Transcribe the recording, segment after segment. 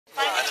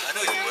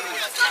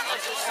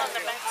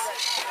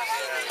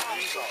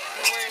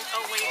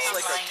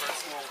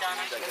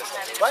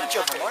Bunch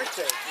of them, aren't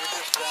they? I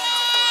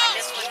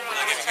guess when you were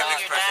telling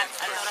your dad,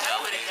 I thought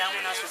I put it down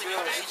when I was putting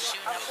up his shoe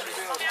and I put it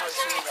on.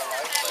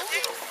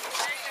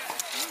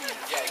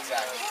 Yeah,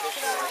 exactly.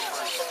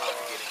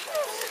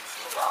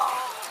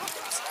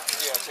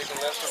 Yeah, take a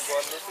left from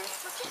Guadalupe.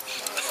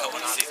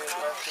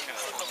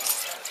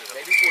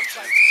 Maybe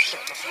 14.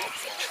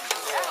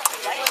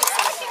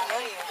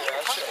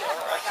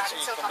 I can see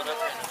you coming up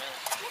here in a minute.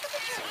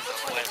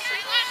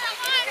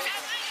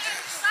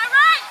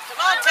 Come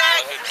on,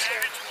 Tag!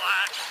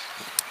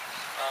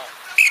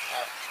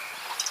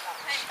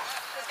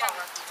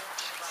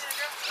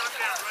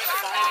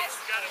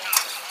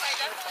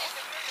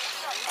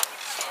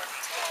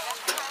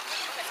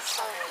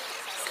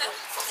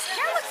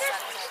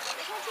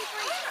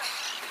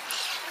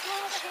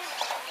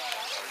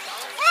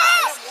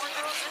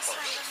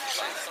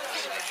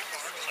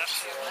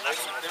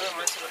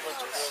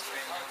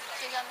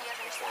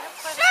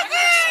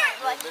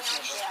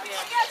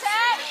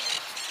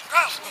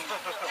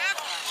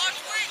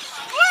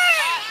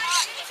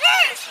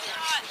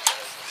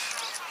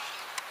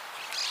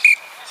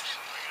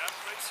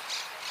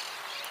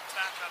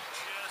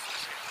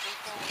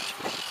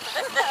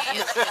 You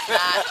did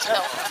not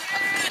tell him.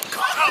 Good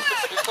call.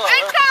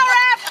 Good call,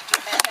 Rap!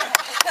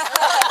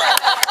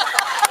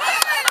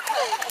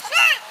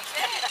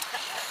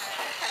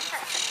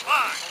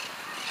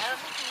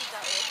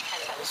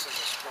 This is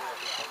a square.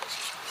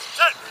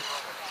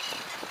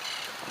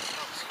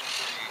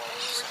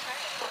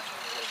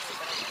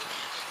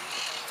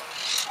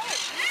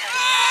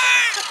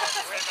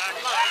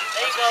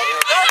 There you go.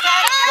 Go,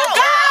 Tag! Go,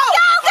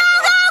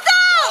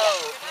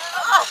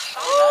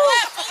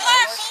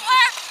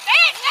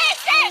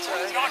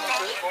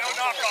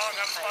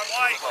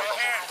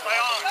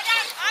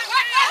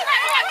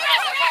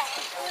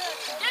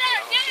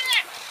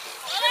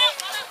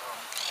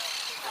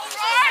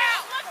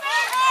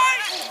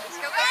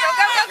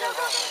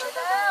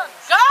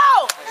 Go!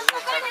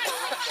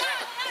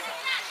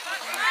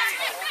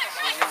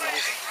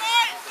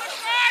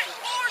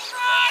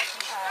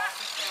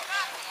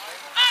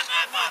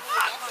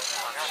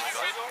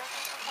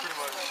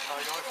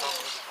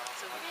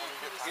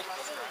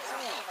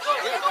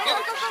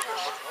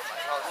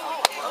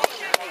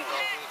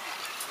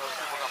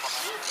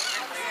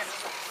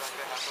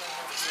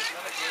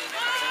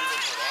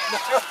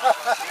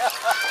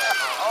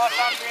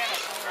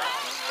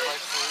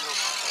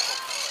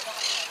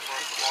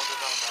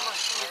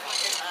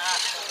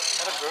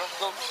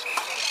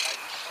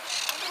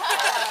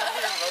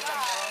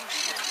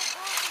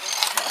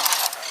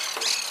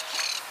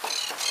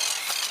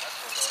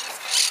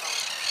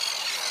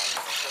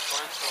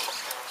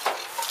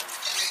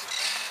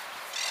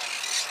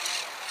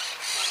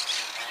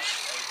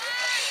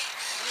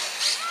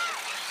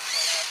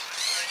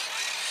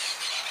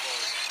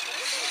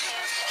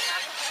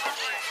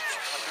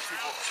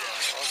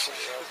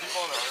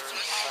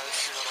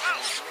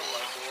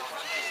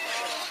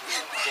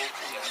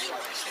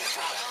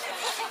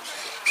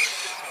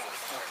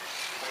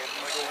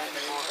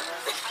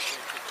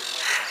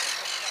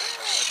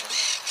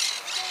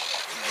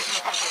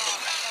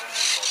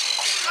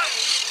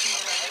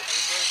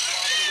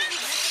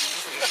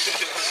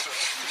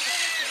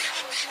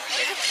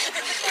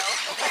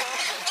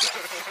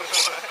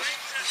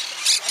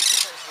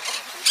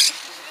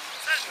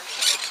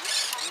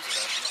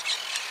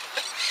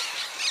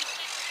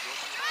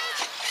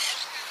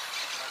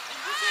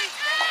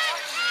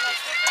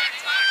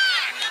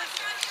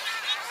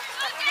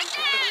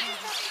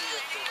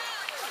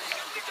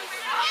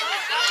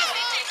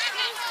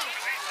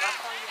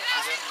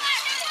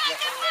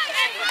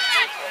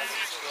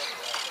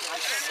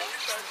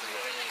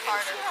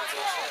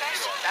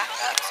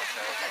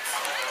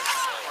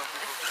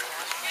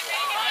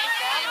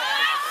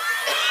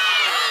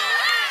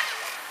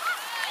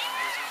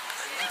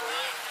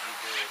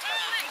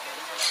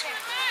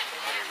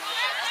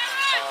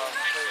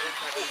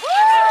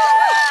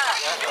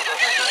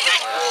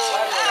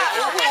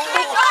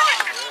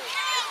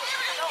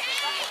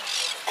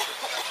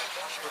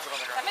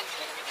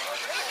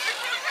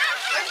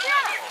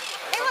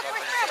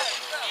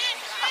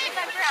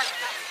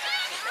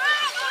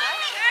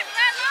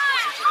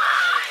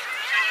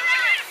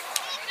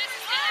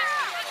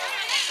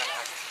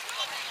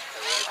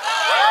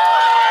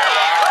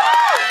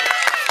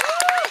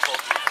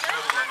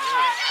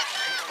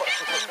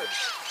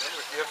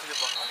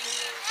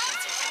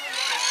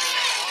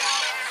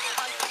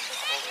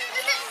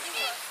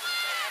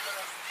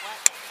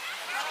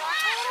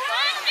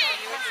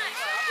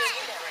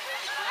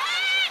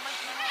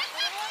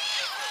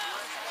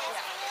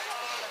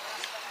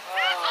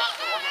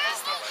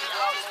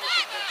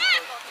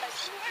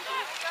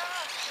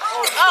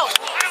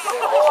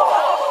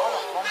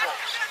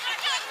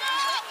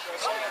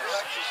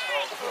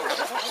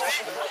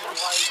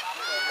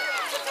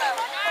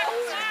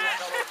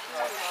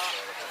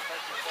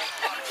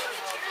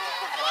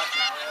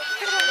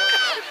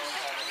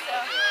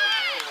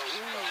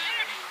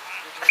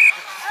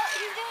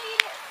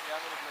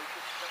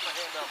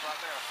 Some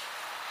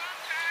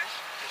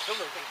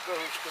of the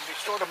girls can be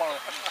stored tomorrow. Ice,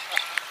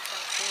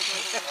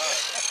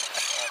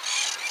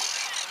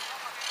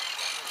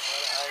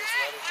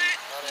 lot of heat,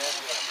 lot of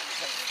heavy.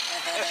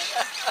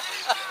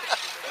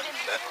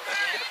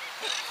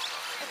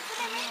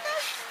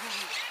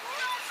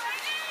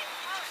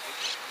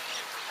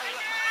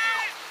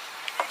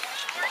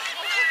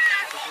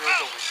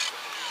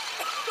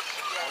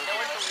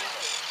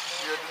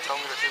 You had to tell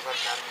me the truth about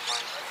Academy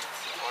Mine.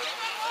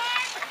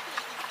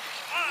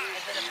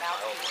 Is it a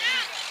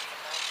mouthpiece?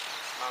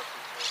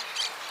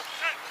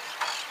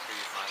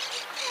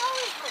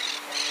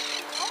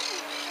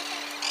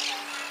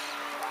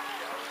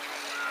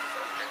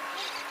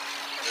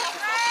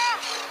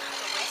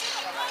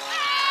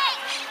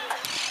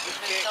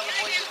 Tell the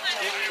boys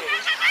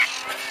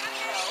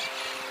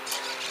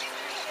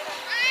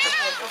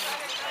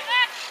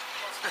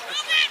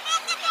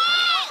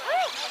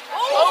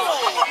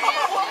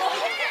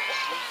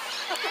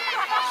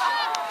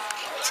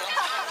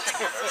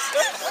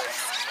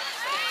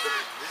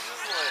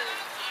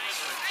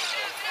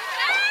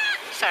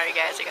Sorry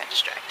guys, I got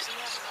distracted.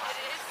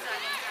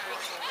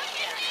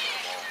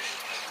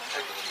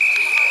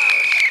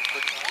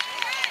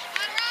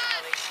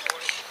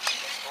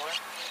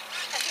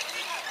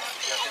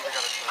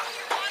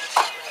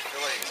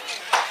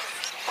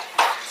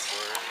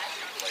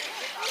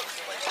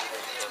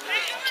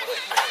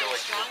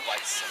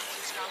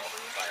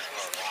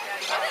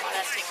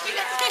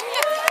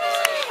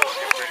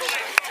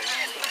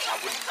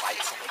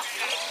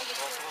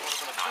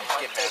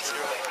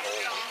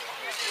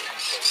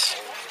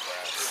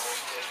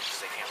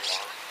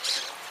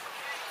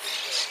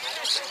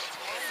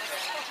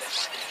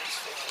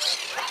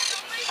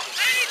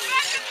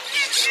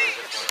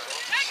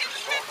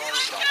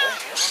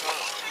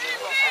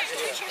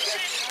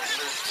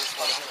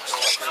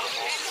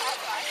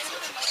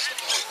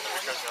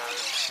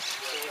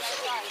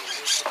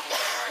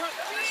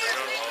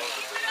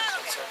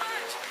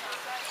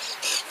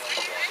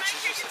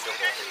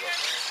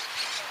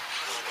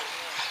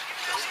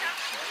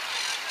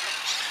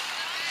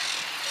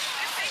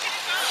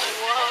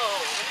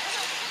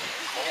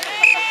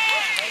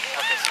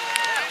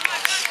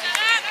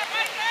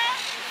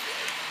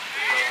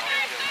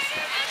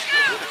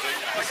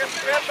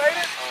 Brad made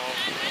it?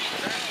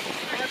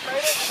 Brad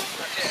made it?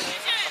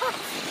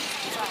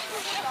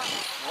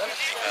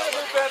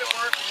 New bed at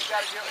work and you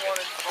gotta get one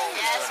in the home.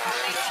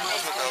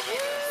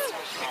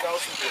 He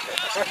goes and did it.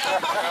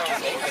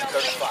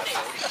 35.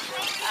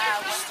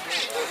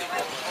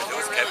 It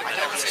was Kevin that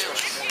never said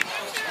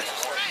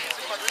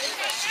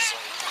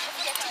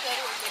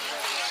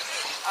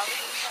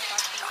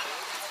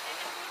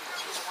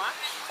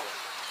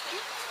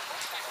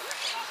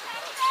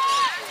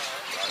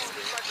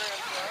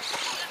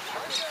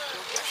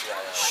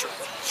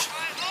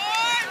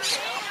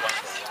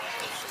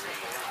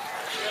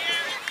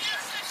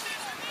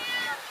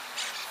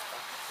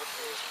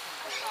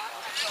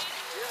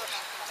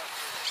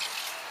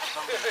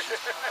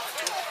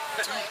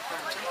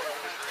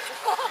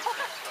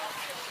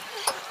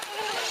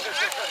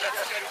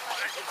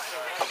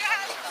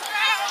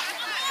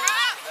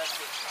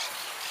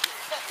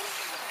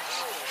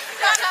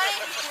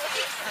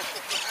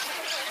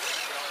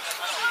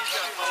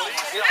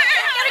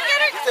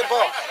Get the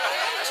ball.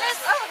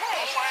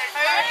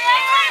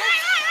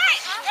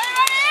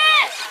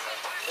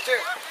 Let's hear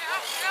it.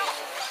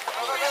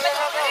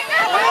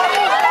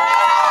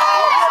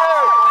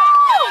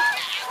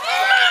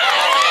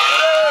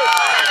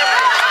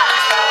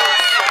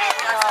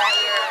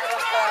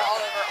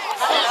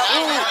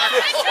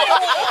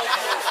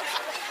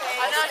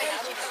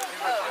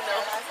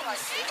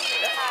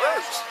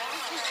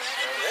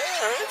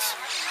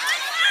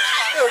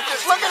 Dude,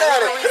 just looking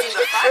at it.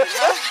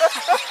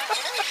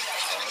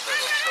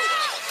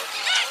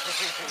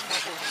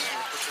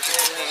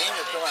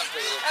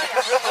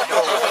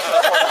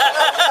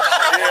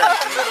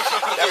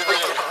 That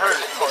freaking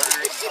hurt, Carter.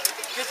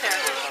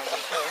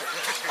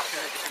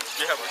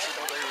 Yeah, but she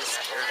thought he was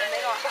scared. And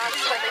they don't have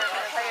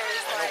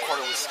players I know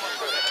Carter was scared.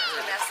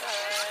 Vanessa.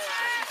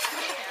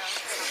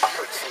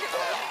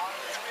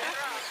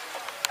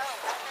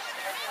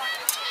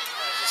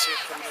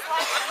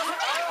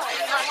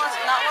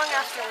 Not long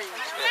after he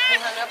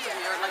hung up with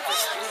me, or like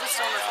this, he was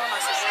still on the phone. I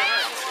said, "Where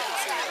are you?"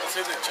 They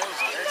said they changed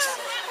the exit.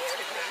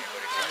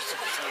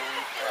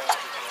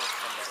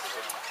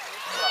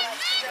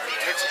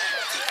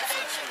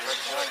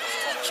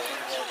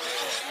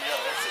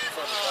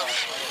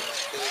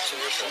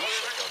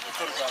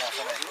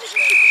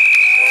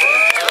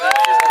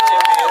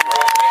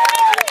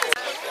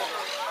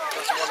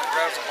 That's the one that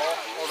grabs the ball.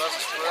 Oh, that's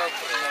a scrub.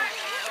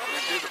 You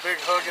do the big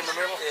hug in the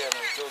middle. Yeah, and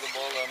then throw the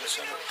ball down the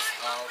center.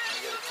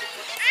 You gotta kick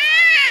it.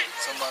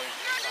 Somebody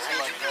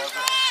grabs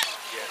it.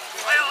 Yeah.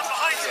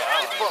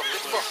 Good ball,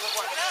 good ball.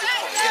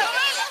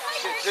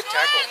 Good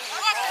tackle.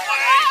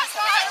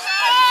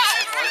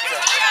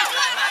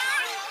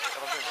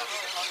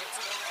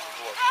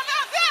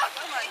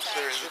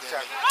 There is a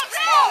tackle. No,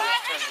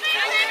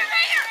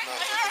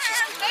 it's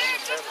just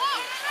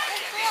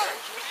It's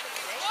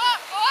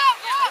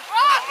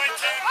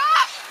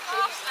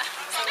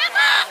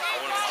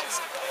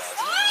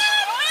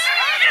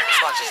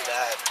not just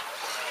that.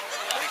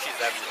 I think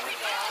he's everything.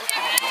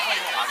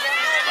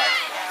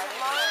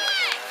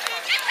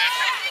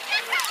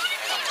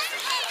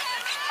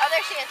 Oh,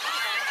 there she is.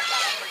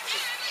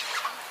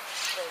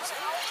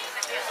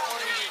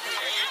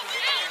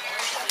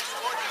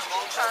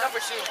 Number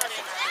two.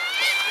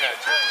 Yeah,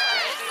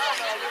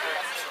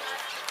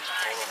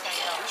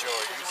 Joe, you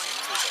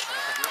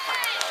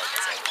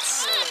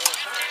see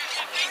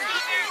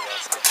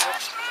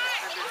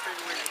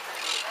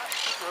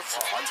That's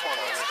the fun part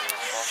of it.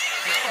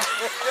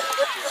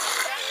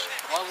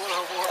 Why would I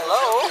want to Hello?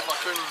 help you if I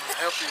couldn't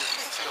help you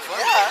see the fun?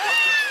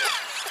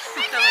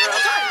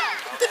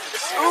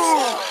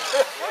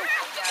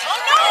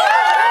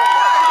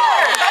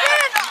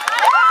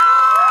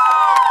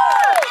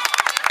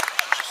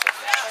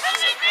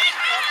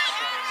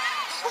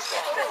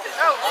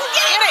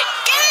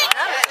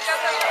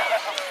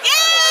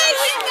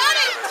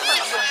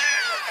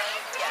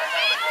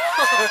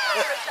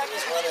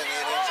 There's one in the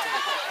innings.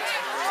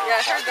 Yeah, I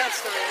heard that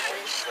story. I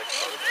think.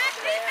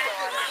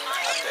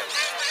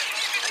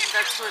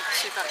 That's what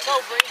she thought.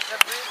 Go, Bree.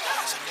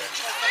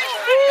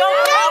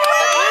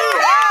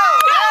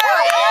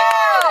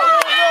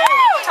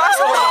 Toss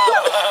the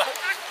ball.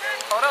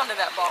 Hold on to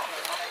that ball.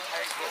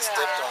 It's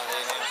dipped on the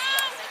inning.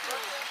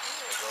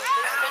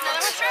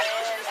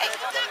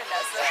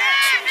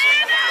 She was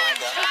in the laying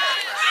down.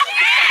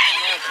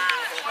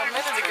 A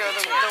minute ago,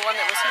 the one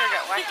that was here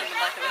got whacked in the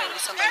back of the head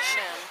with somebody's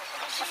shin.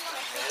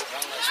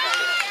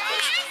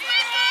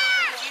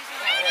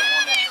 I had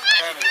one that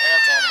patted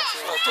half on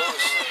myself. I told her,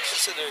 she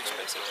said they're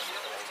expensive.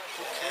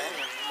 Your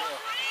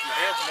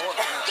head's more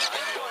expensive.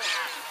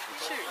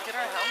 Shoot, get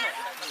her a helmet.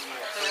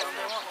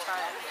 They won't try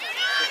it.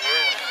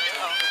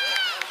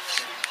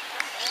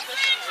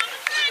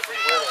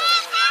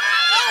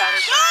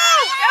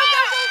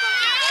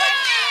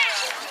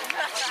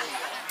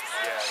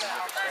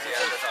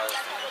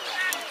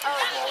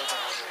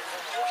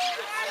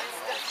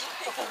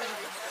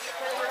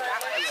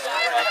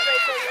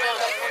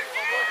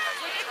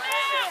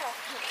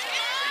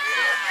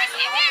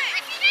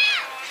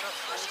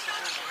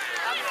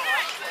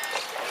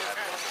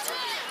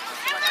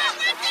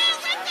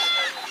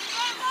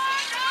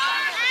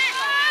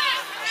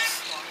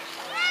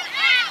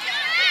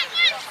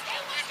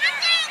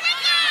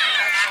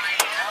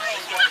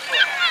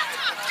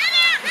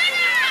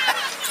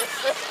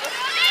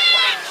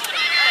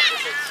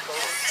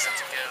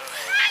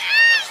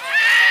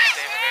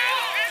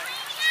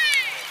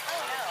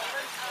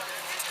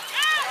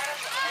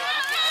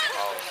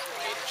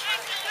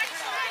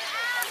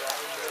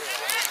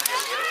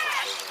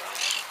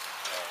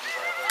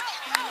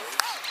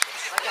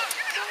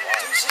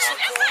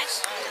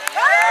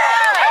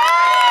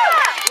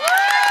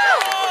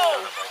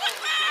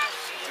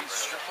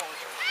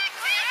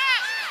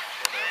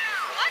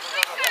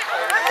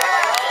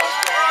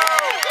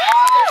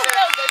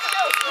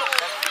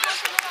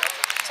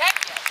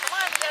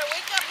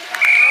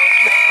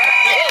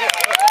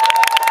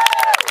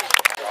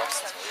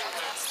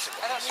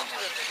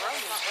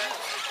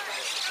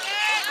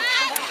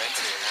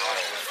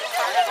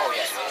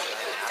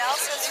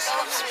 Nelson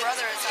Phillips'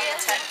 brother is on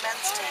the Tech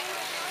men's team.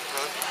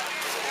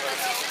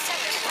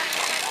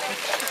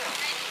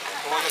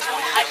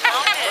 I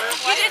found it.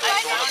 You did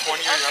like it?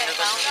 20 years younger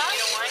than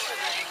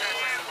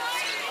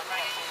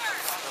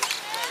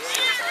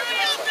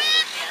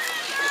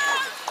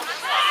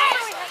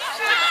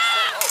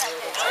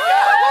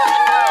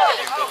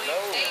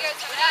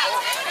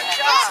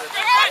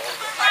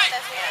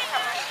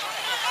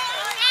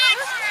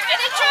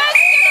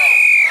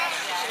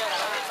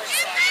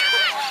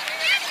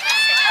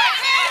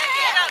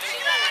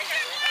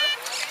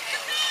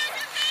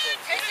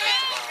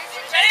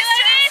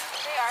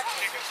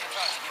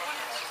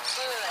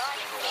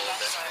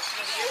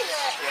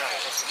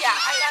Yeah,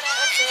 I got it.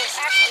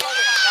 Actually,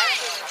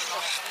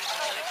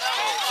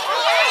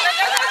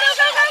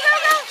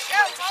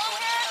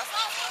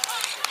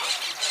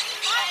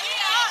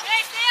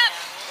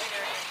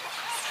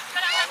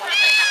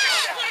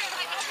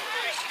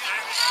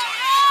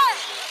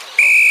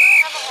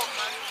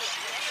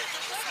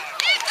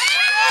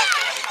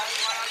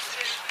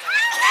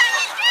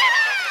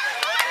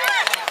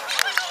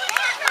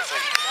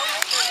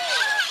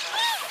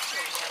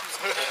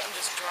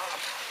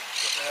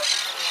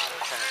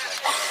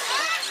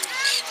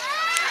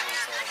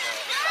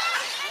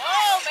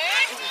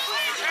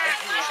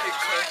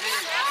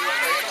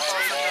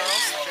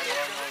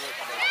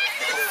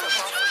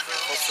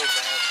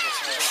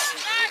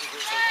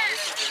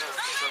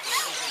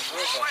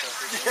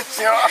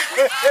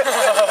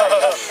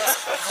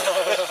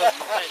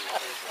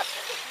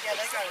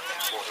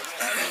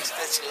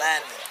 That's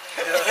landing.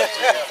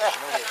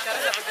 Gotta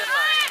have a good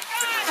line.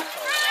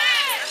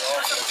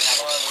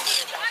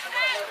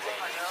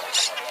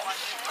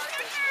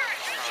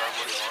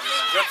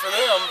 Good for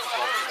them.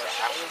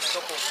 There's a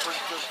couple of pretty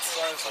good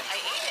sizes. I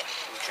ate it.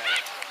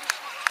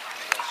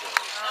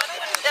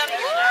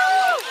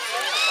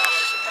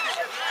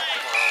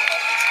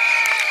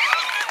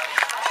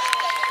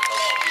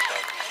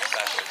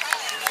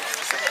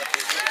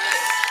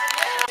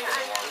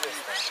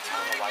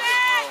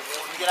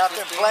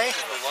 been playing?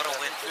 What a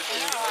win. Is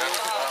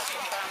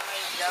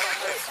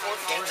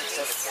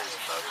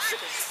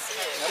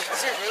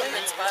it really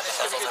been spotted?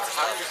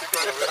 Hi,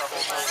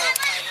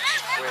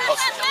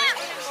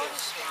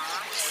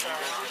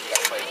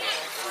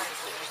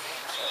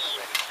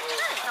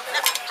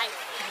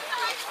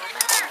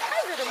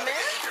 little man.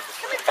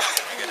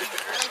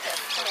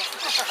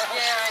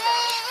 Yeah, I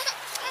know.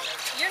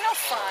 You're no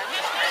fun.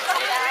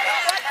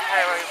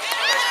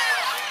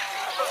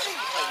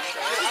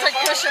 He's like,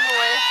 push him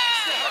away.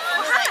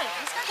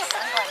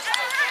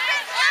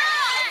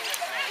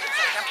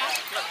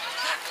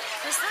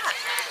 Who's that?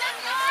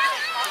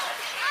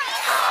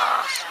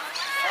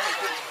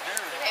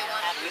 They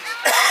want to and they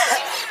want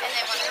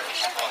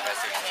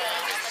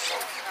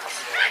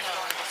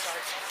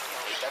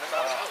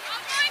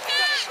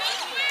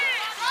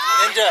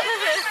Ninja.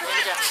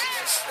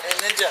 Hey,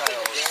 Ninja.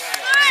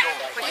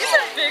 But he's a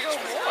big old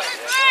boy.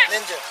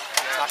 Ninja.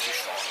 Not too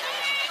strong.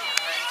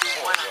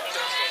 Why not?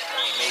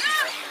 Maybe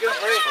for you. Get a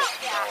break. Get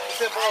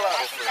that ball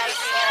out.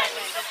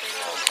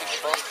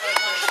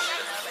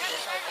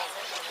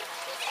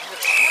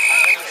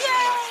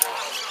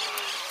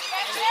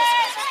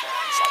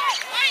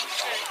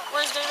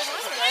 Where's David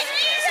Wilson?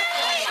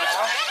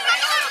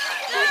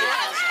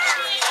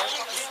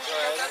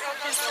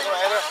 Go,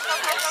 Ada.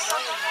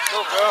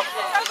 Go, girl.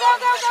 Go, go,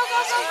 go, go, go,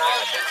 go.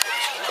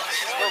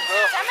 Go,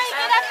 girl. Somebody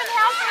get up and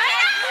help me.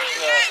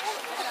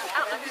 I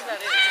don't know who that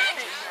is.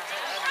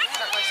 It's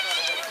not my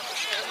sweater.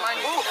 It's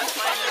mine. That's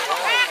mine.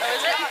 Oh,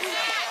 is it?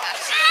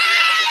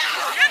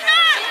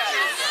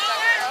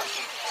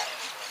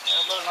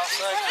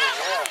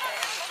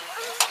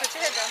 Put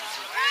your head down.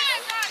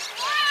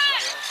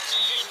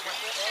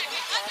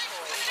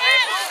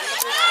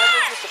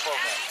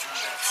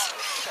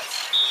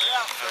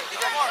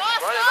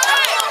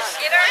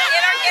 Get her,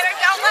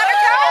 don't let her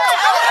go.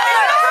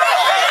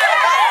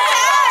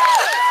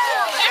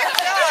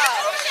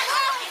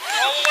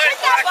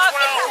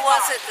 Who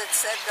was it that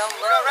said don't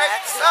look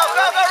back? Go,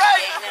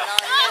 right!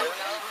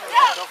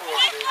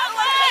 Gaining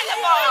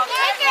on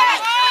you?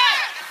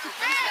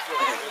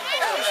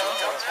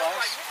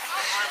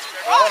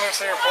 I want to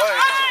see her play.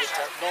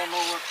 I don't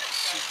know what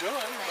she's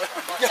doing.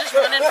 Just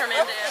running from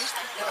end to end.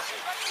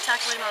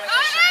 Tackling on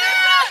occasion.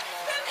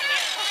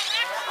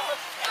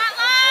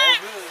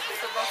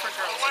 Football for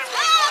girls.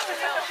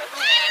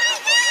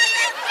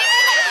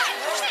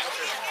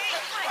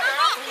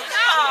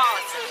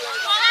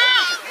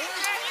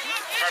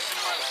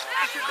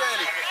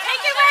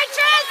 Take it,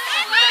 waitress!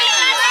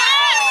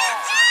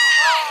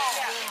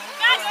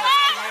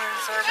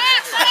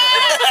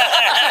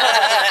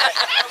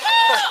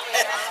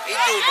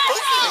 He's doing the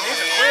post. You need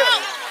to quit.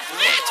 You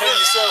need to turn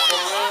yourself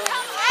around.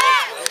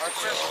 I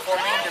quit before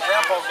me and your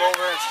grandpa go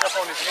over and step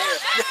on his head.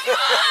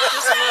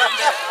 Just a little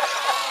bit.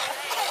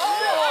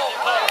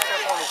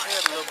 Step on his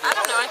head a little bit. I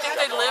don't know. I think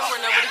they live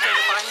where nobody can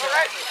find them.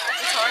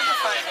 It's hard to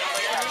find them.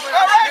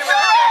 Like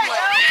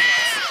anywhere.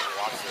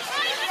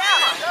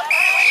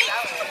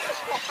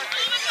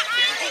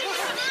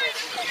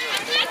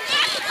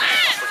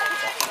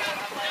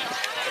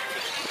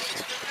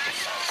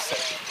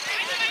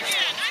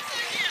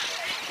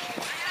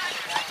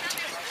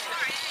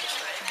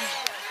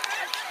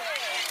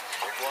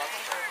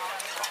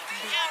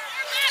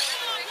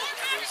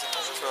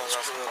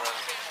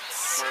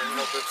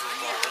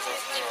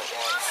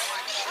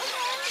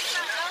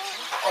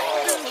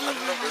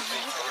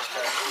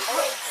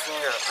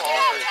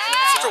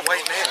 Such a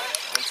white man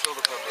until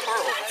the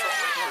Pearl.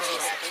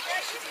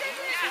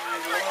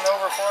 Lean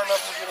over far enough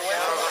to get away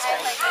from us.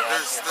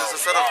 There's a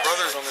set of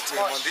brothers on the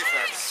team on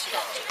defense.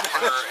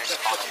 Hunter and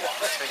Connor.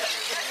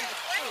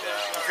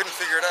 You couldn't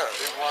figure it out.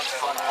 They want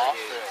Hunter off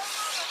this.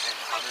 And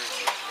Hunter is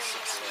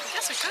I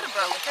guess we could have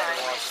brought McKay.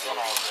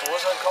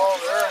 What's that called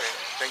there?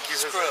 Thank you.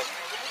 Scrub.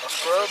 A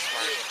scrub?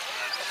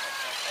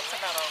 That's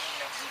about all we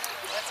know.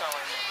 That's all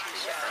I know.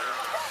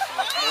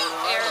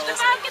 Aaron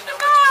doesn't even know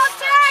what's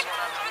going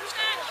on.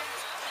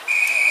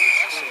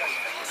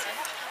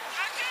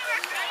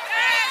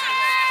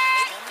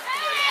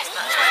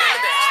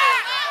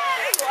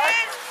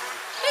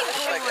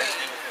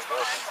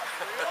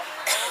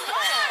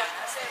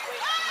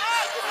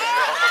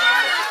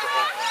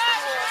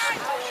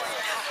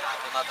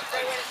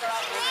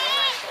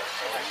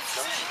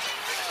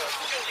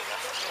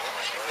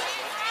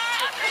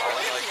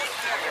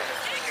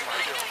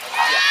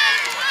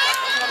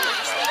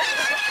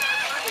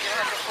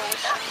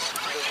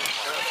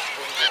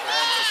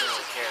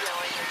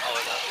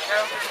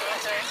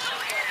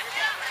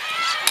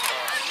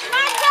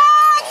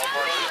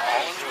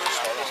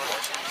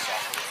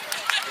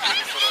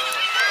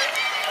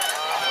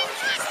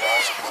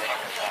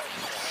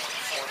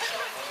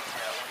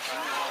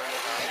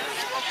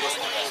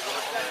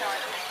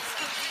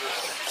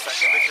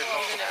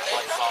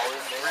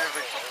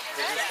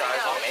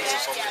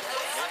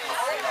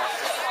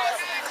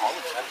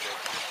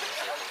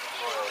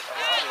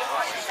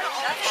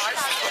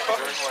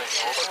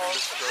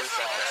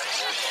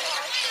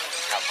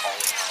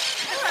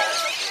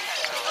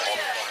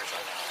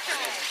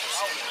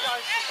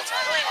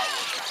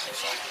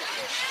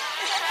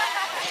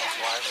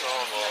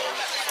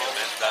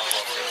 men's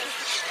basketball field.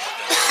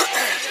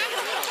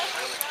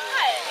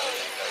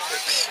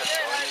 They're just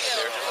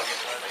looking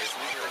for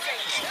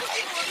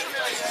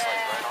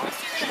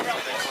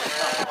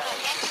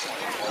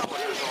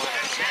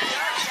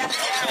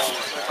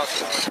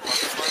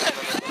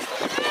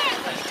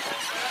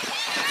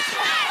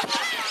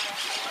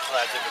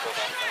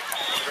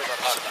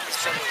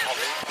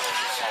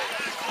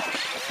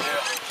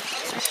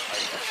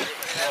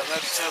Yeah,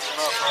 that says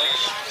enough, right?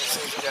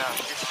 Yeah.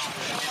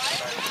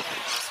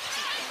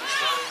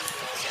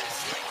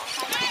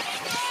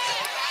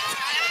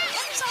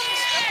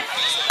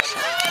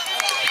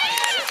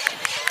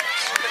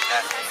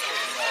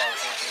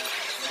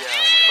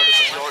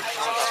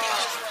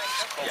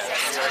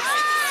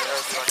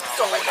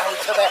 Going down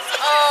to that.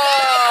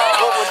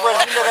 What would run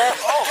into that?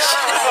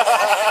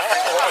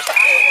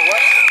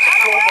 The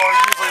crowbar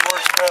usually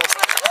works best.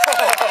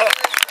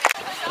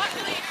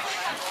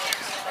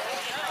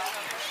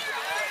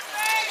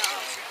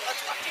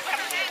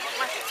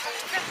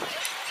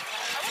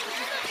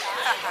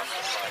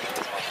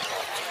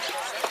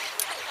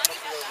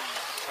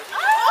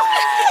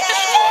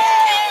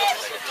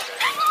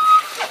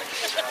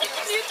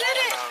 You did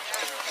it!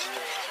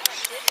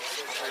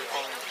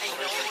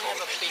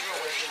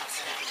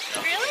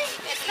 Really?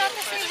 It's not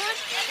the same one?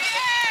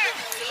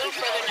 It's a little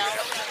further now.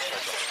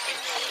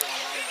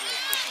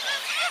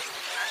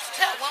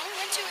 That one we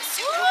went to is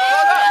super big.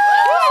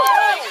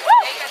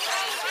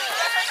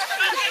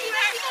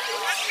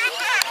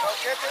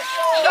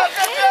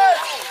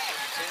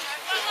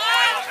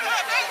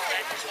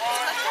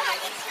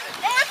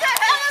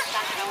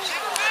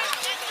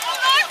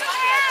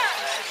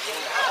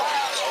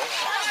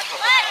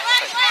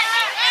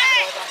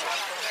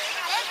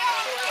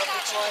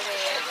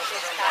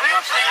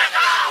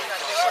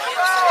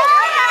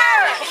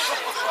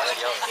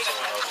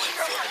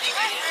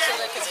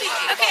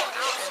 Okay.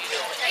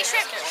 Nice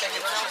trip.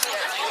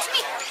 Come to me.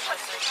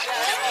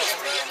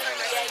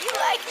 Yeah, you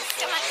like it.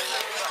 Come on. You're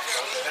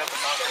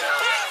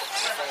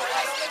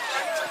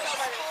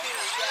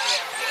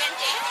gonna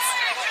dance?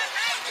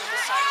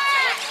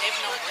 They've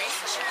no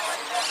braces.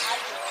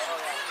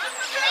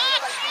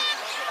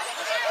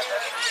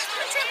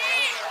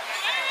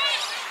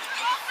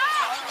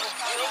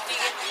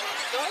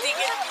 Don't dig it.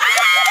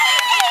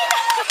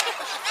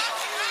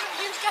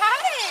 You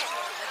got it.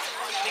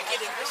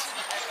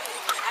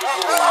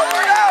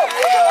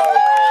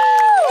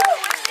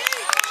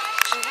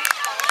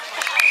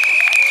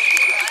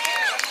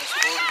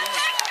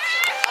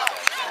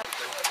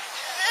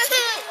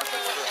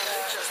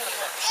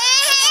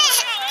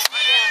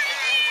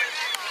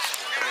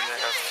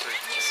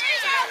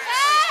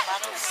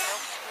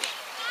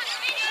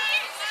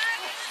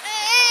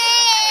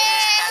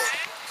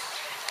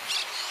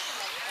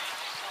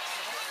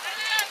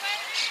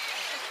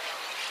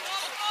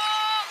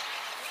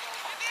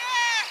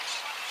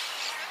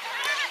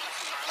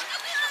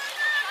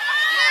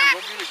 Go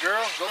get it,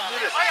 girl. Go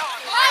get it.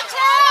 Watch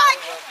out!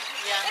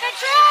 Get a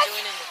track!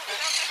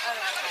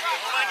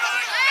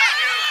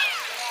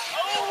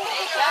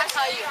 That's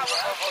how you.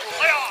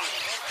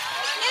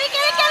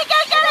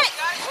 Get it!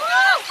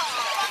 Woo!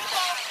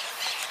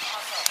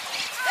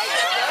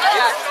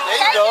 There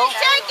you go.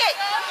 Take it!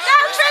 Go,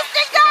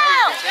 Tristan, go!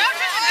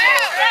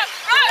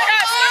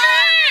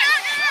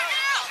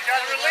 You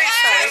gotta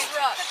release this.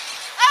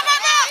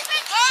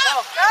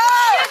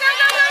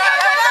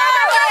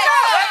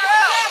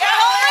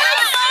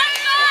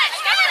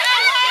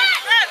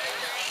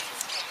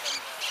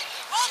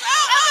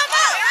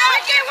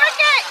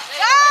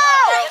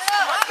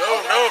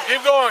 Go,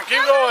 keep going,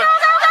 keep going.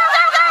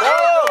 Go,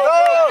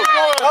 keep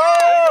going. There you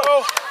go.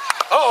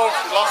 Uh-oh,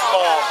 she lost the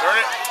ball. Turn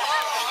it. I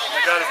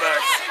got it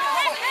back.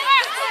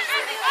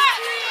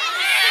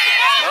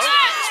 No?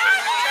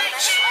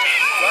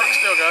 Black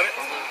still got it.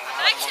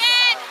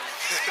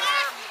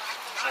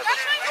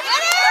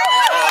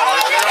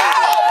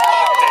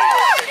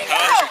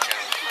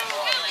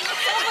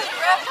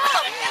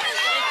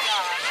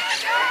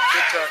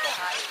 Good tackle.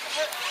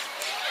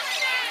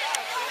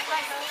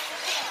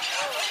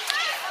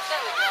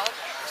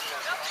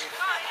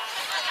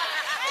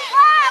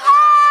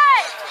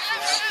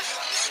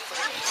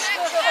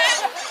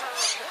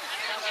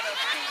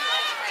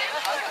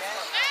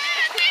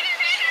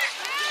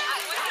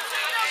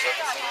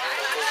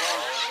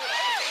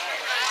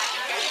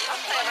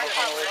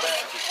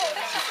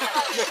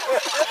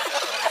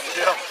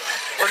 Yeah,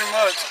 pretty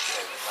much.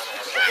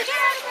 Get it,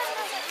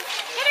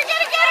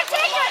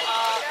 take it!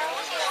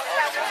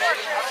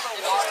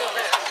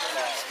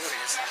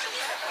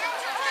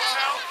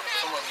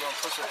 Someone's gonna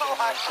push it for me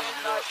and clean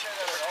it up.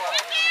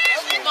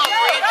 Come on,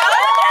 Brady.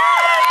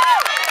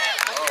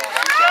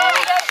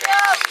 Oh, she's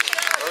down.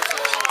 First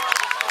one.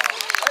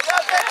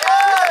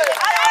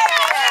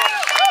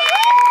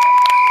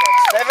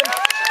 7?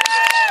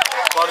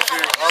 Quite a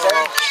few. I don't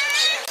know.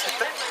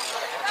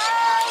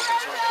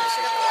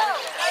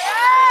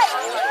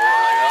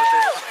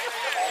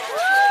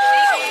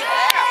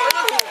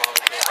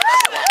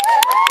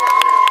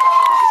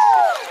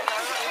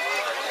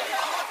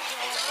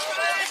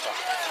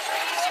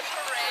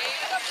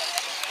 Oh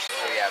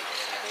yeah,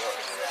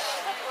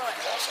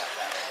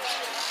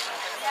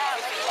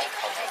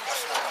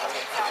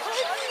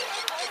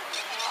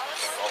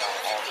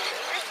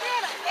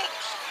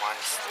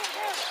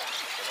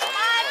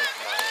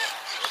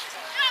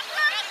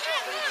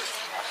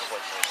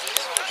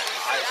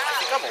 I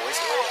think I'm always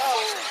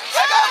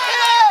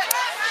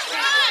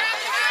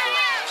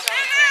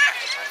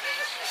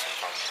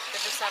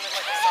It just sounded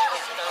like a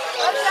solid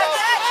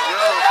third.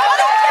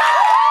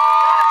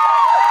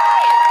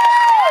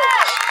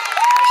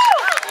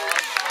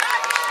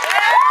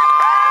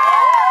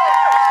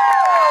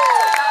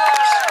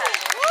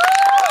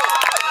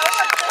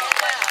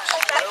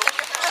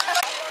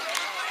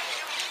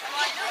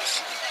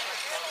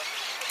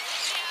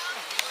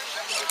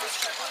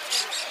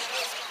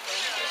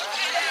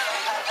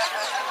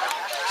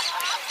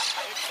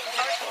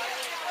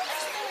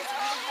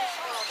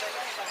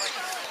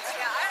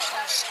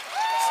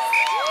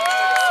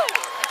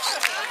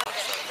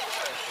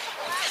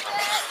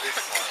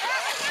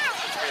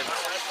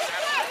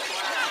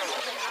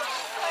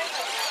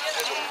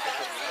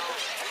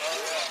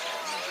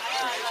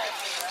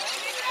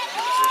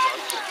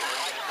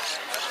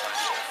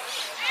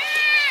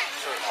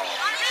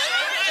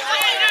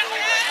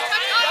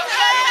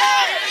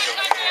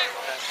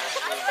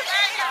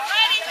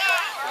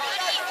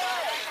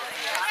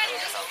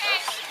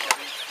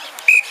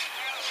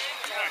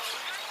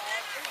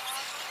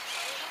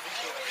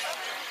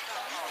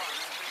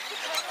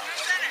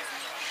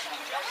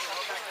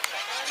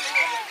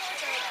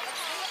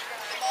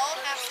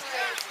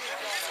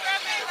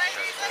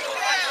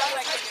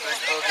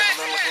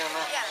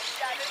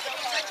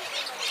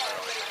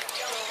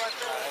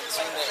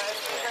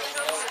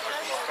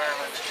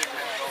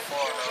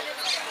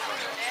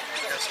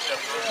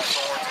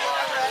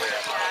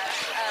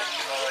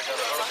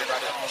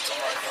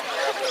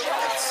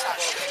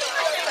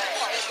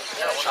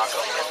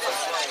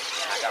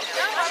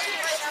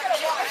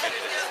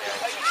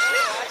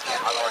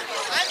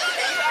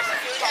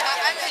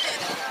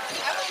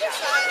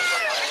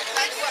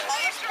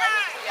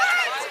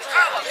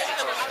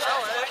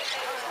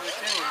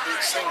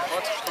 Sing a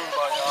bunch of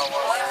Kumbaya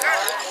while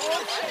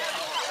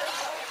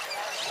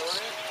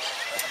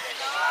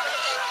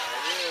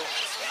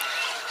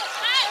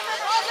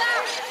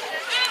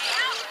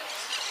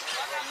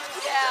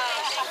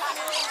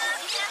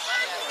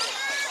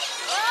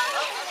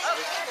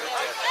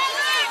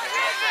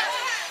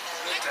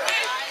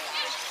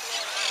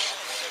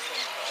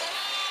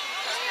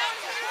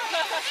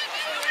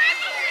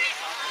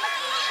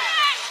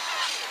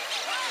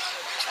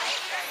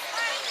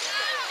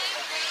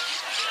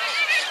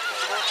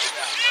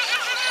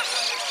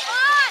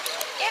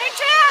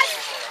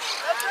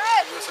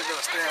I guess they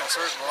gotta stay on a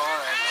certain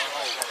line.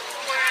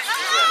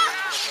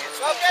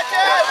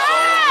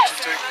 Zone that you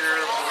take care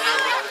of or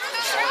whatever.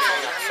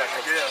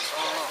 I guess.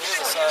 I don't know.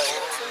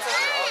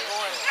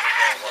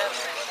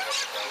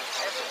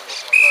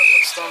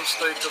 But some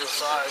stay to the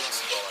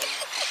sides.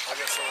 I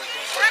guess so they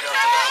can break out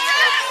the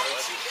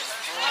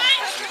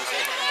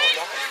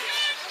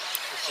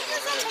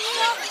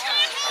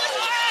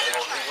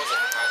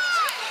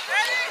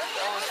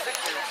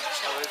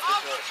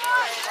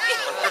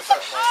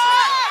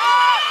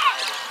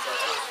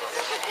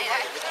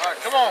Alright,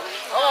 come on,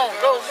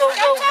 go, go,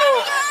 go,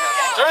 go.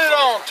 Turn it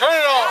on, turn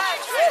it on.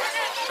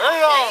 Turn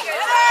it on.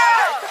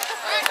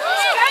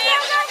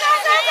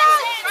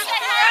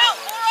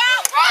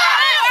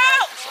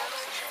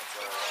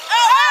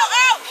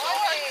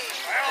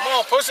 Come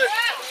on, push it.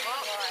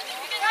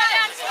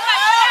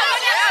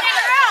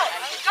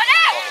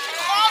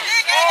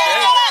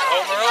 Okay,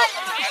 hold her up.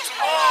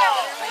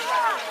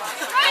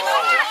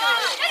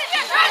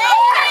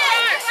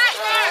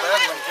 That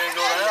one can't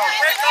go down.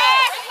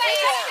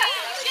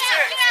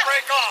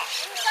 Break off.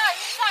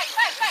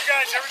 You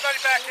guys, everybody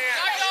back in.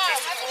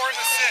 Just the 4 and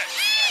the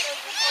 6.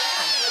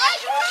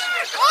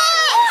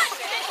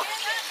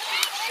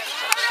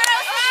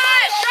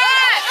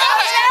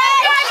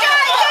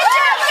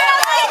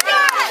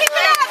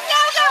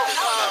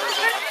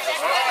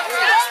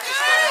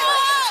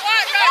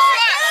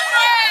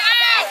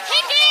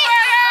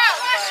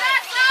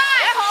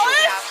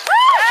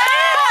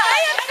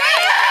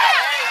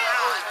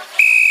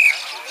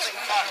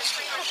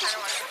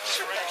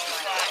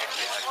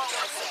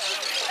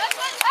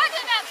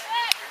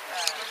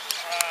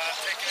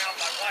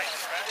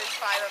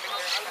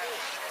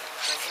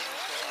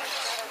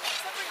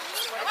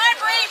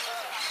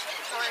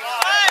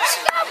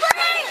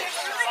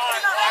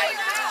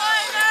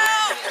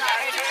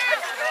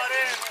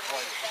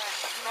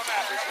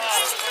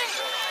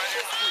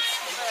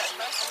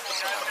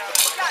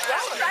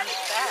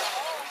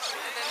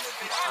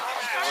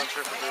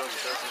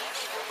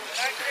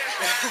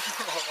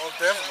 Oh,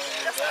 definitely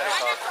need that.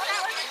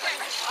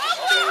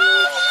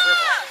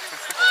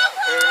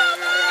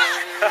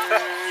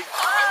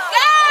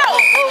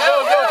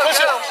 Go,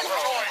 push it.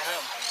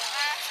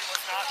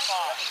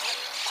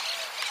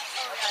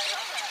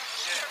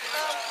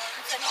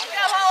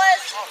 Go,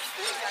 Hollis.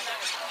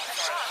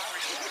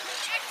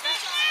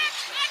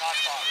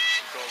 They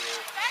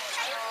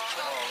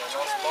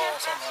lost the ball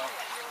somehow.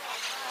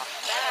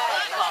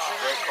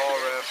 Great call,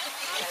 ref.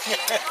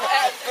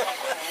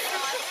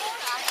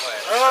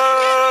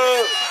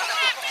 Oh!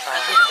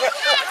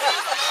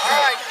 All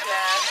right,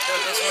 Dad.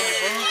 This one your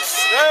boots.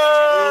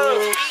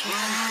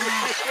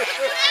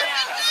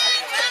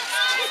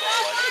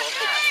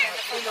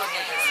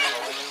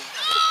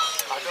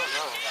 I don't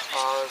know.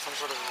 Some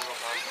sort of illegal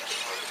foul.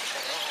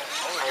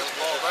 Only get the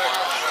ball back.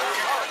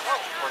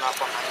 We're not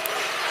behind.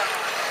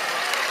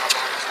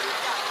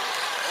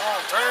 Come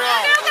on, turn it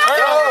on. Turn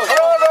it on.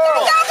 Come on,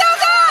 go.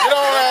 Get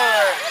on out of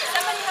there.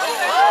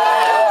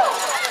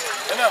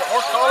 Isn't that a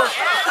horse collar?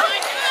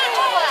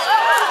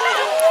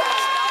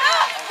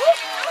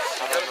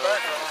 Get it back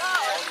on.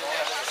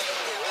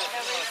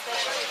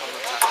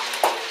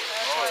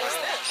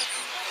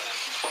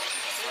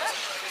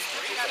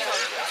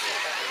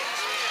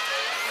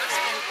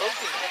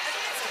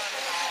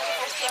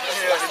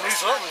 Yeah, he needs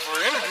something for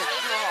energy.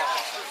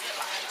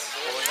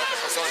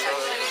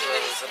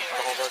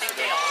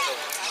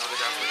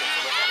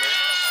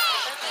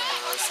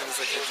 As soon as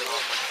I kicked it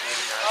off, like,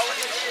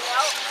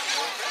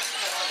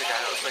 the guy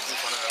that was making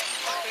fun of him,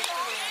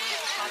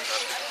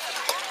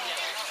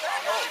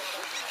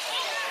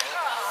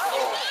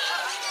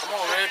 Come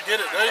on, Red, get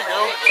it. There you go.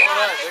 All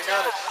right, they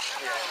got it.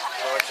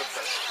 I like the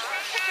best.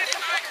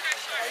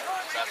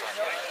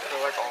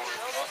 They're like all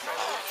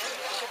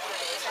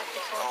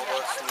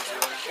West New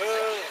Zealand.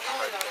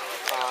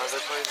 They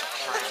played from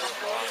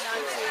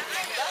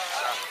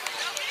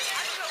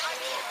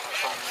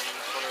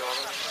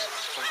 2011,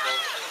 2012.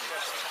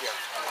 Yeah.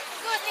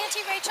 Go with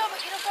Auntie Rachel, but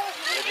you don't go with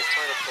me. They just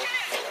played a full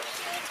game.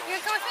 You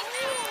gonna go with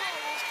me?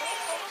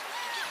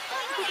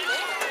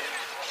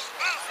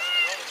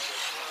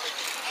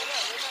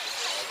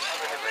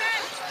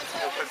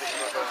 They played the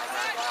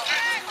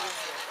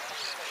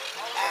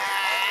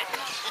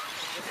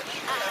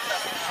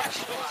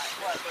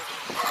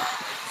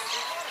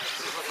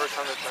This is the first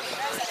time they've played in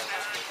America.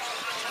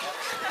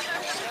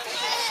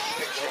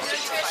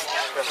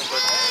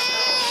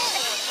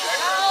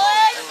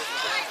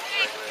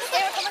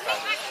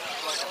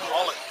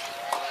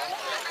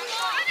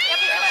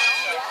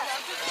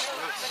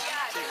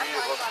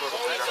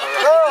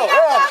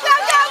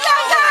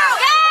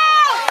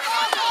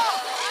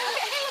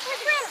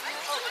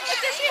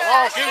 Come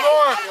on, keep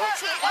going.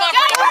 Come on,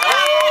 Bree.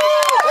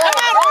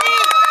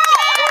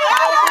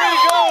 Come on, Bree.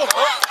 Go.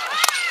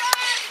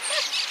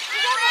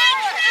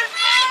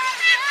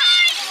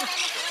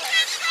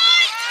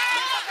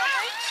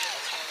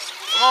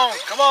 Come on,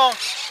 come on.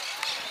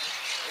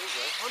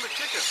 What are they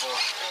kicking for?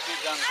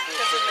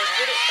 Because when they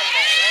get it from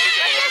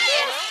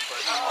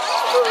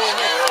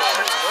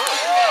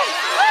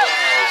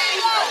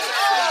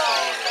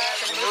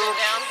Can we move it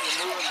down?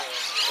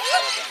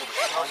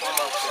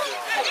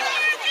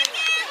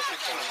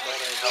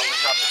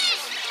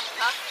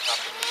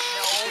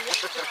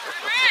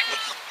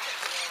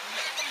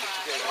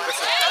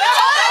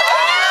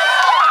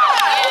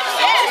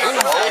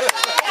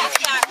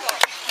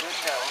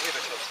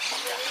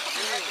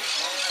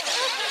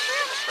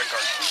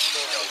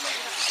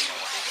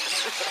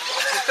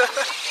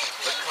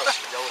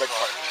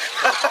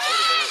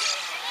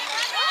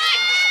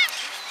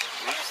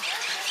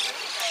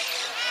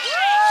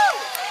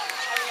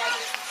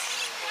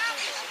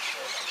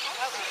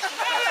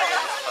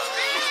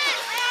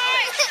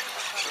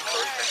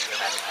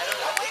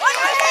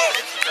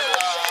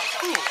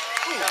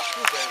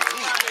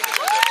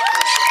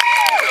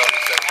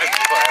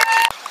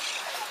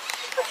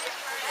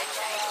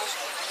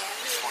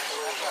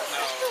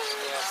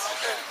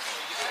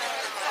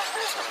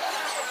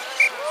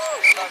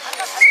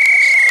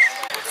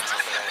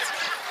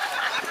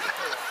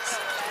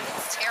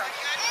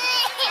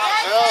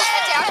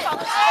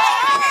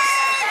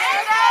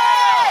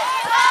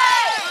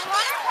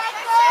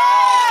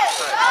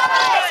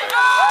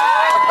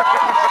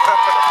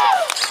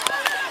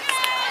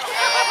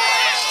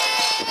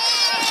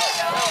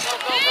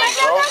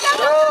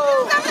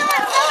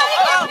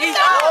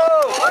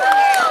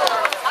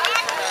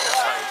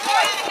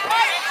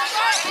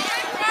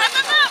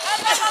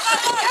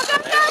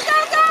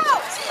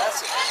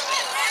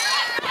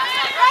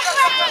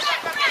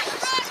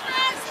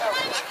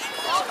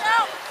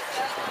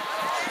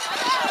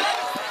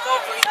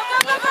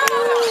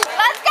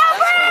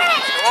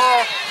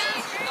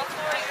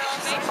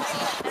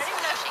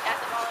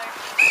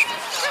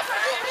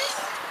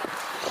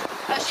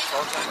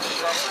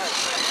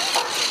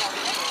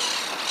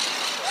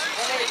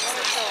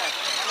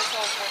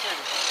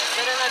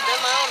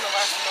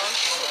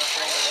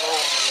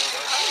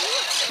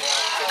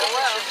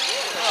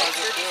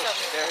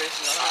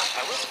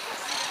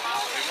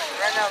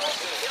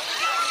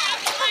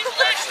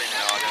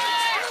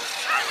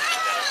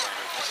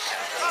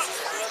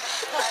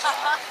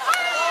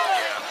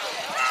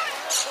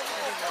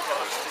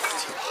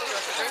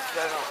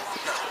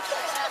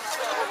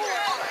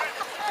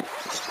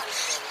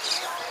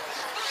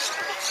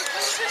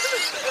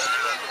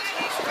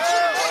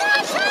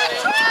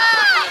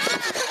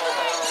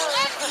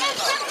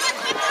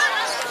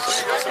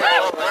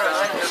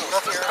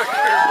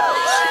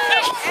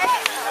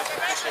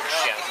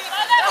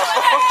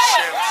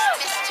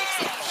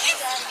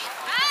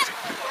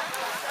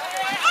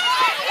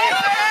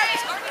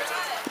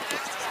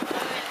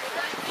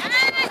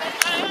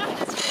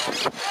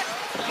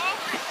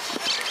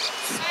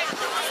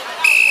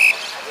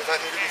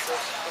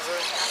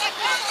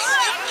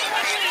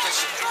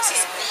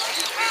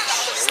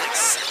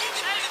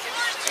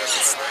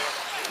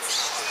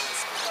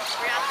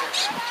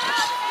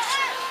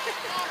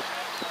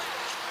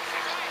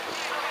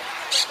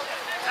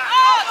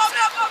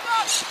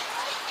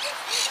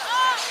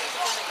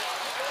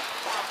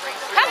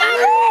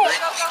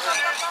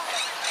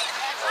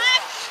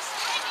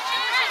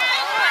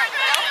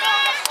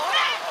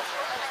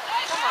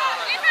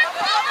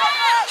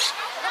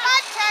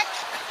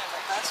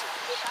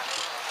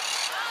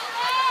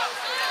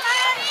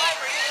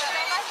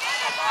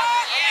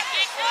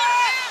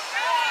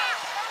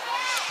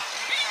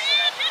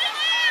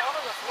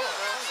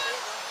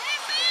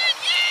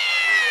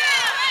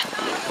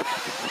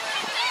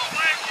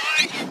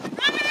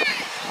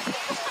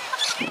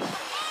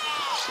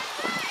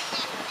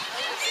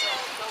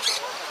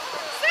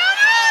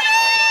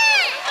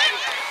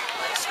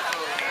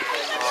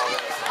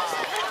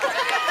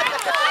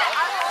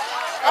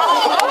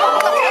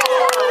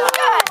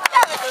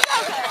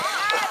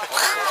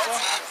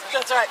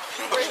 That's right.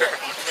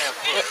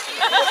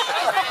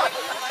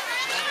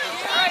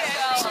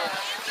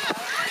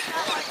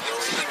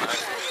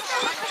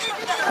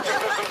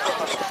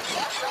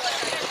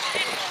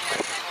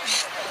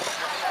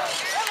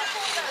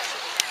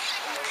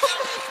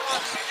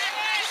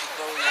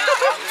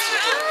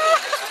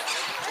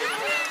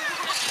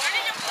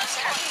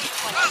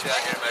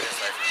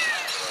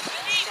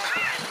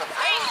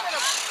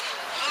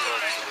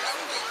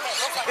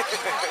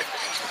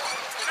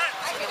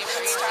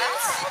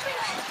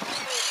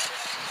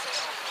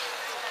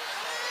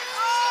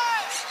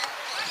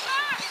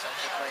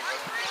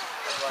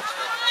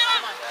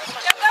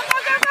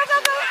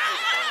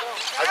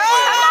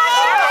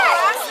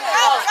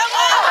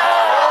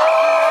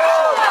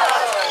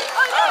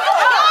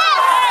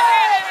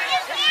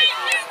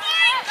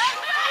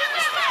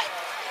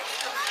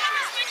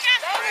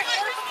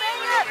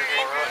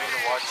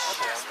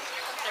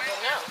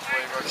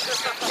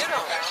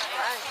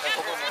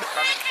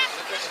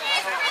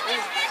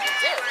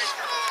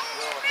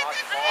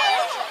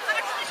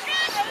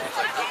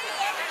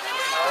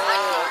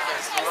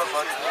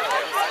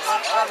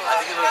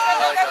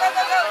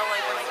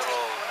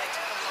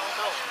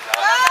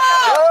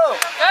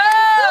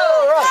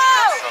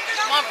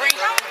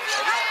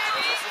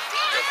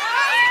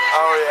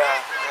 Oh yeah,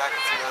 I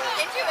can see that.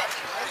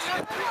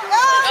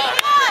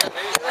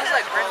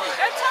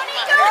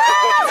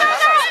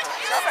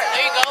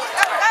 There you go.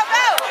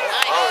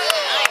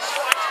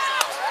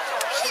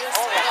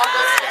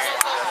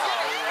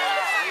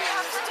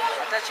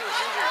 I thought she was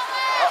injured.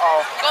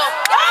 Uh-oh. Go.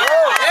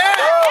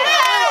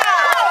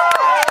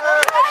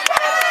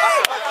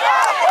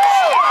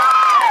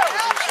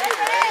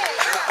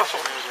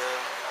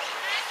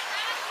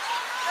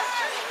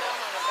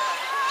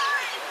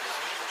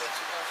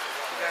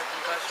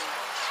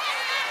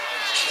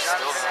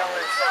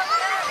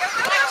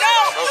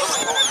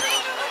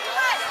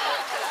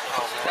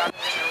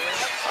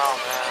 Oh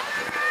man.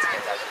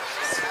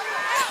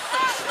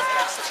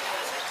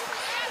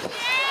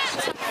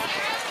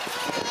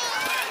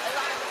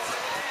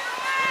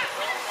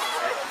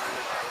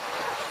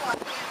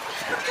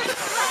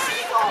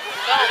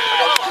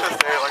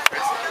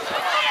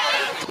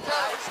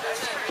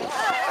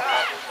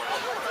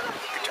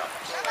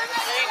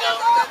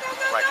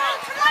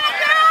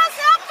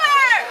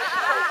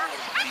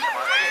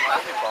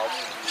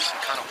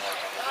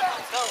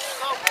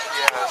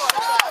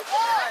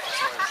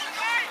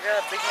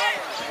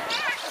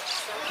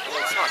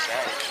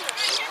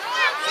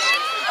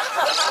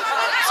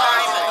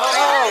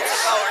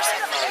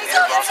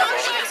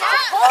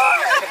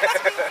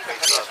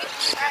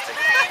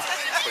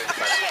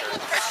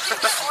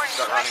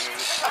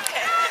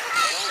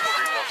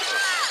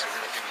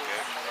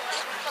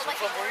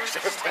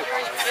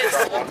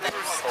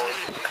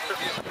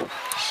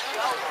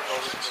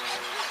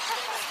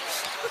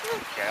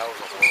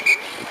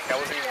 That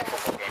wasn't even a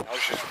football game. That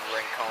was just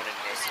Rincon and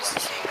Missy.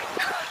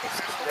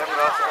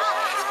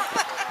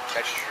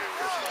 That's true.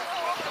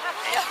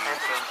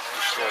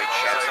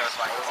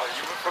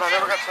 But I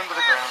never got sent to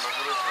the ground.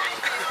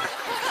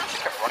 She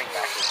kept running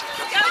backwards.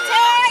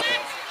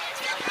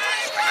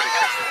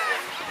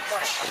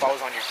 If I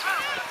was on your team.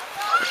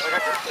 Like I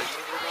could take you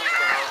to the ground,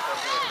 but I was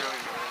probably like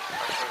really mean.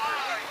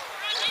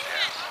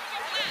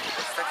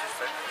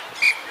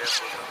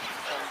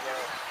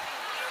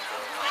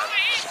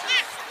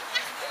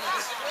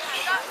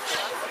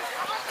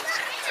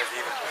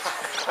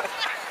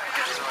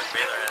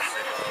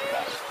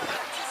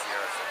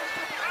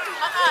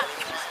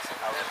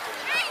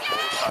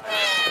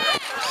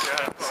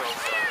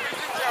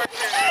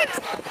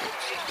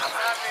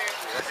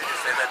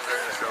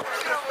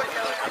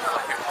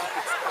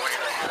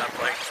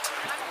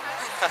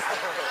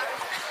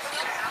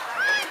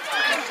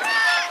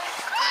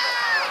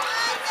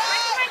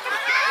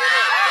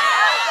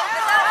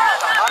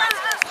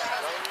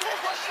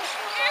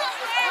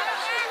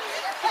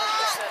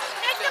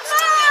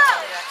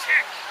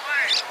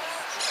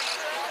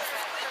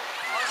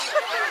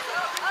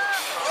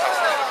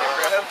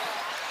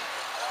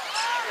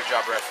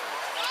 job, ref.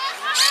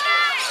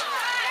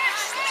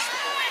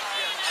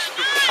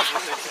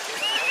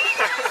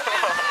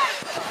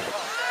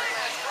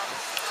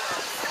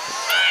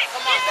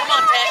 Come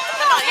on, Ted.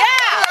 Come on,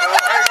 yeah!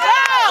 Go!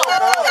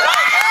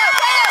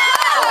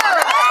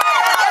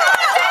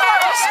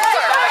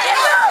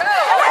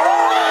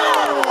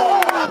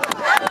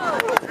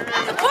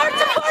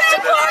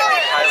 Support!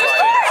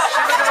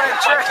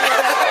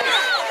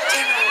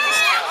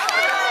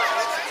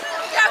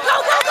 Yeah, go!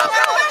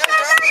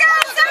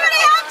 Somebody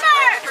help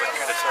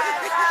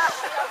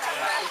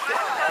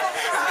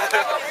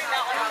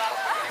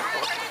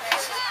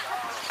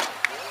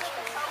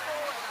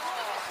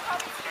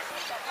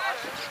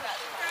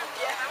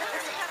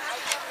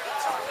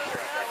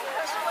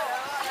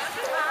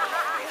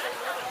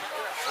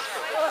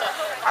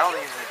I don't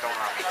usually don't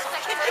have it. So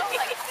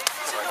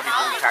like people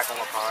who tackle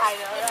my car. I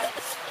know that.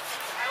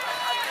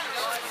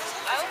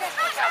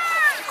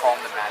 You call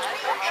him the Mad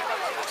Immigration.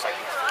 It looks like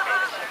he's made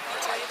of it.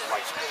 It's like he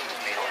was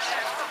made of it.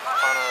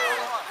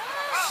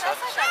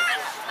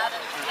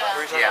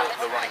 Yeah,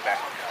 the running back.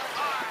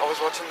 I was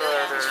watching the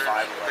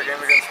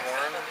game against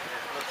Warren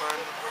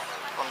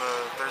on the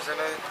Thursday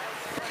night.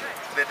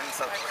 They didn't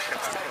stop the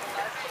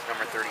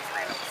Number 33.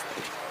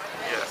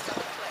 Yeah.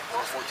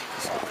 Number 14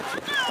 is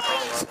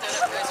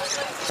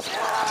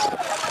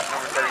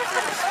Number 33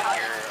 is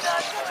senior.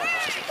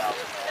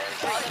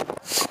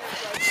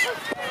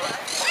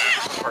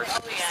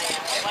 Person.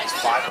 He's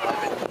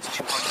 5'11". He's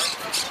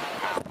 250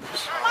 pounds.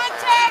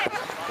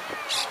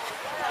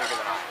 Bigger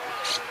than I am.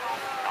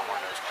 Not more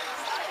nose.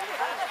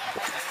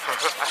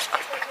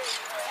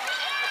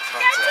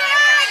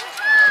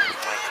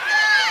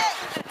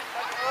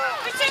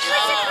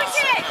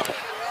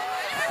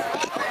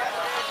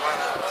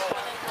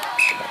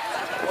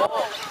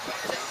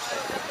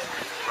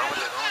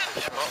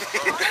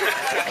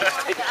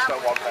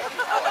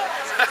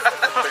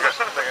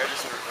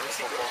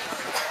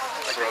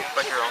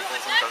 Like your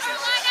uncles and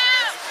cousins.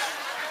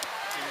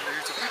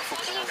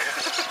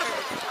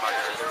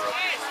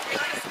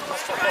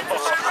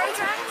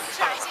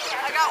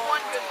 I got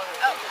one good one.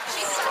 Oh,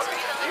 she's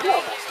You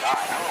almost died.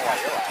 I don't know why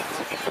you're laughing.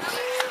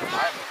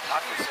 I'm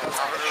not just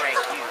shank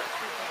you.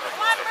 Come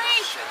on,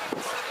 Bree!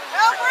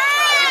 Go,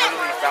 Bree! He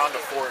literally found a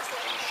fork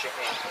and he shook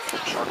it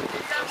and sharpened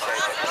it and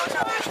said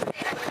that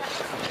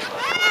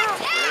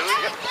Really?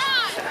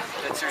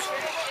 that's seriously.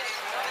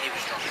 He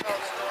was drunk.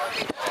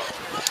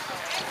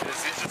 Is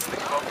he just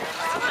thinking about me?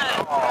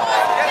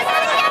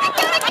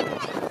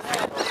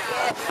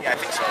 Yeah, I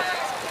think so.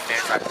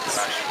 Man tried to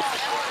decide.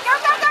 Go!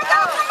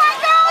 Come on,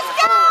 girls,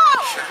 go!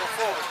 Go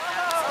forward.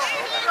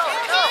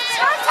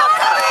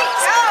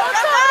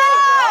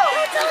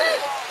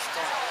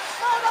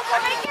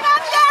 Get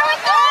up there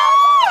and go!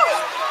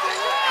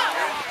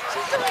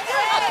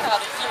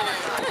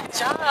 Good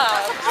job.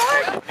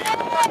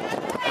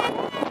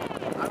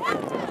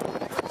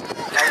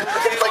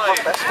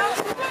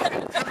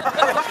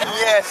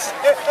 Yes.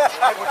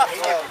 I would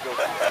pay if you go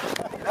back.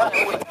 I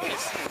would pay to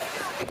see.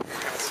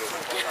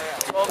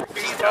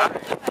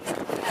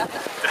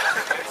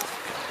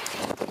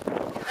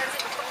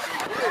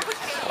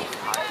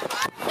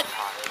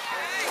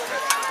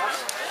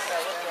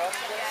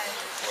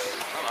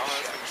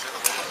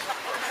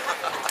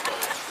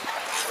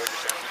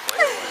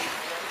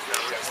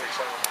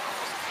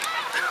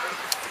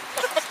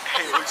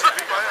 Hey, would you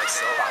be by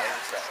yourself?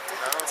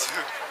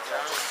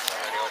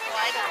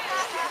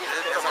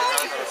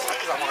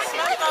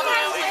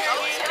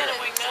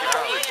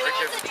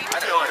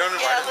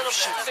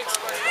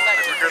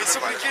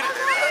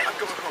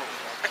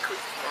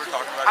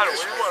 I don't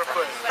really want to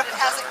put it. It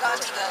hasn't gone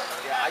to the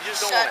Yeah, I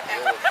just don't want to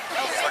deal with it.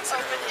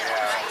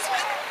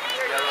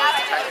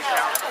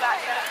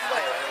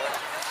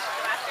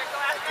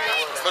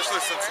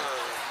 Especially since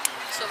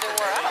So they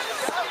were up.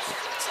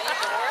 See, they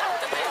were up.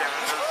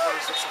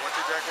 there's some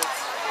winter jackets.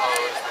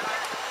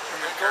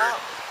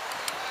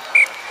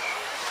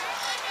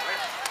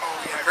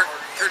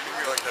 Kurt knew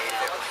me like that.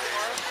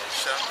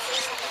 Chef.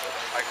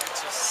 I could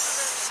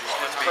just see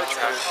him being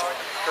trashed.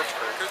 Kurt's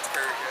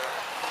Kurt, yeah.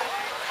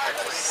 I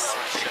could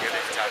see him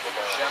getting tackled.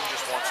 Shem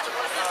just wants to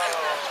listen.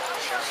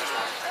 Shem just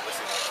wants to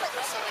listen to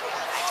this.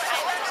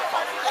 He's a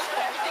follower.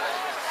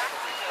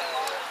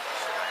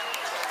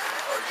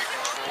 Are you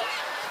control?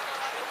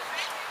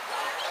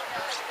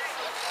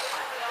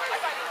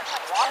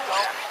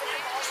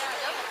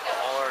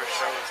 All our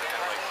shows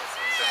and like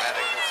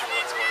thematic to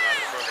what's going on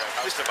in the program.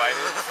 Just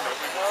divided.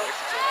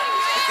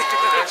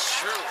 That's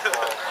true. Oh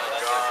my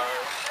god.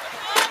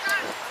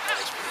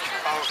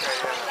 Okay,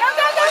 yeah.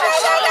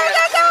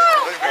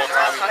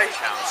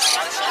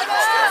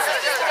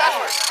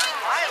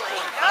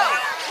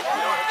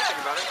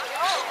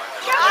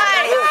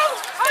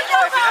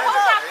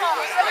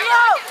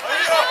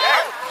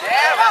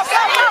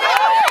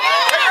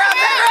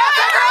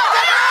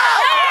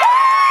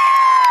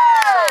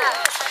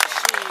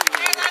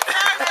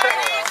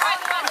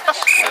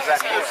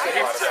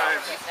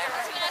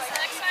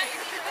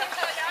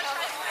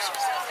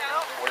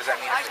 What does that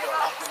mean?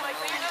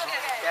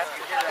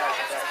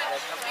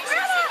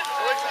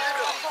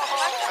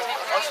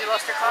 she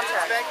lost her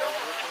contact.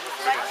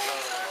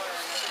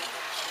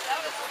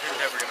 You're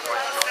never gonna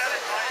find the contact.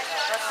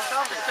 That's the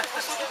problem.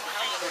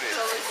 Who did?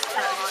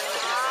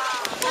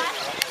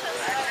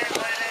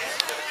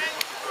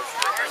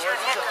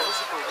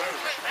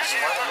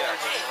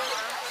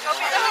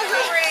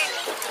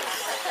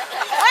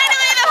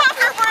 Finally, the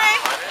hooker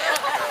break!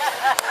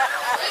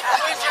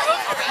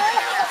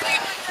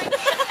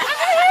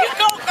 You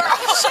go, girl!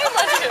 She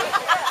loves you!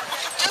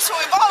 Just what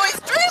we've always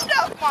dreamed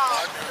of,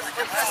 Mom!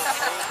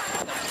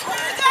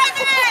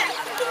 Dive in!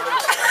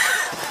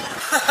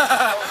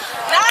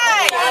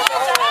 Nice!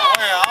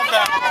 Yeah, I'm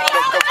back.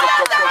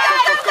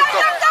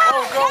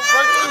 Go,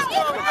 break through.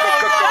 Go,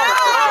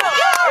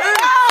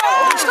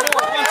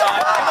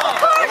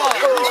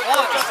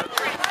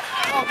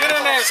 Come on, get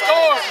in there,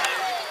 score.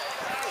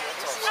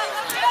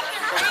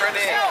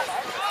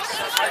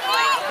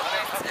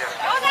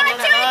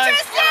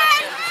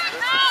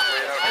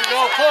 There you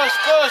go, push,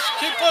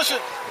 keep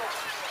pushing.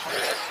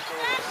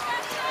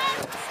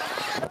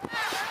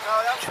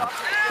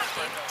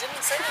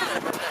 Didn't say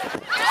anything.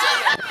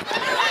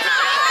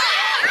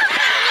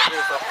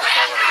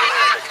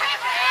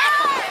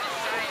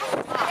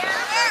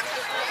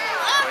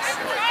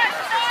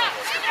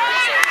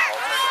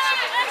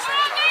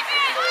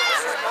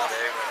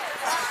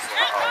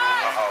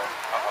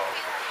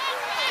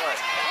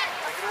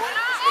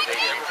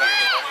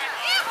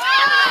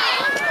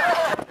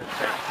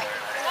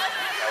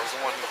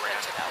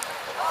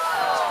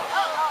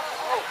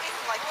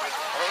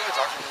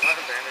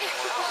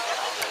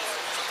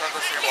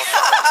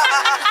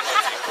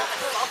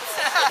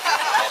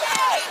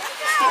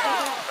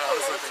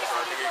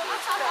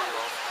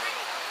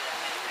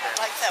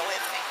 Like that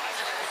with me.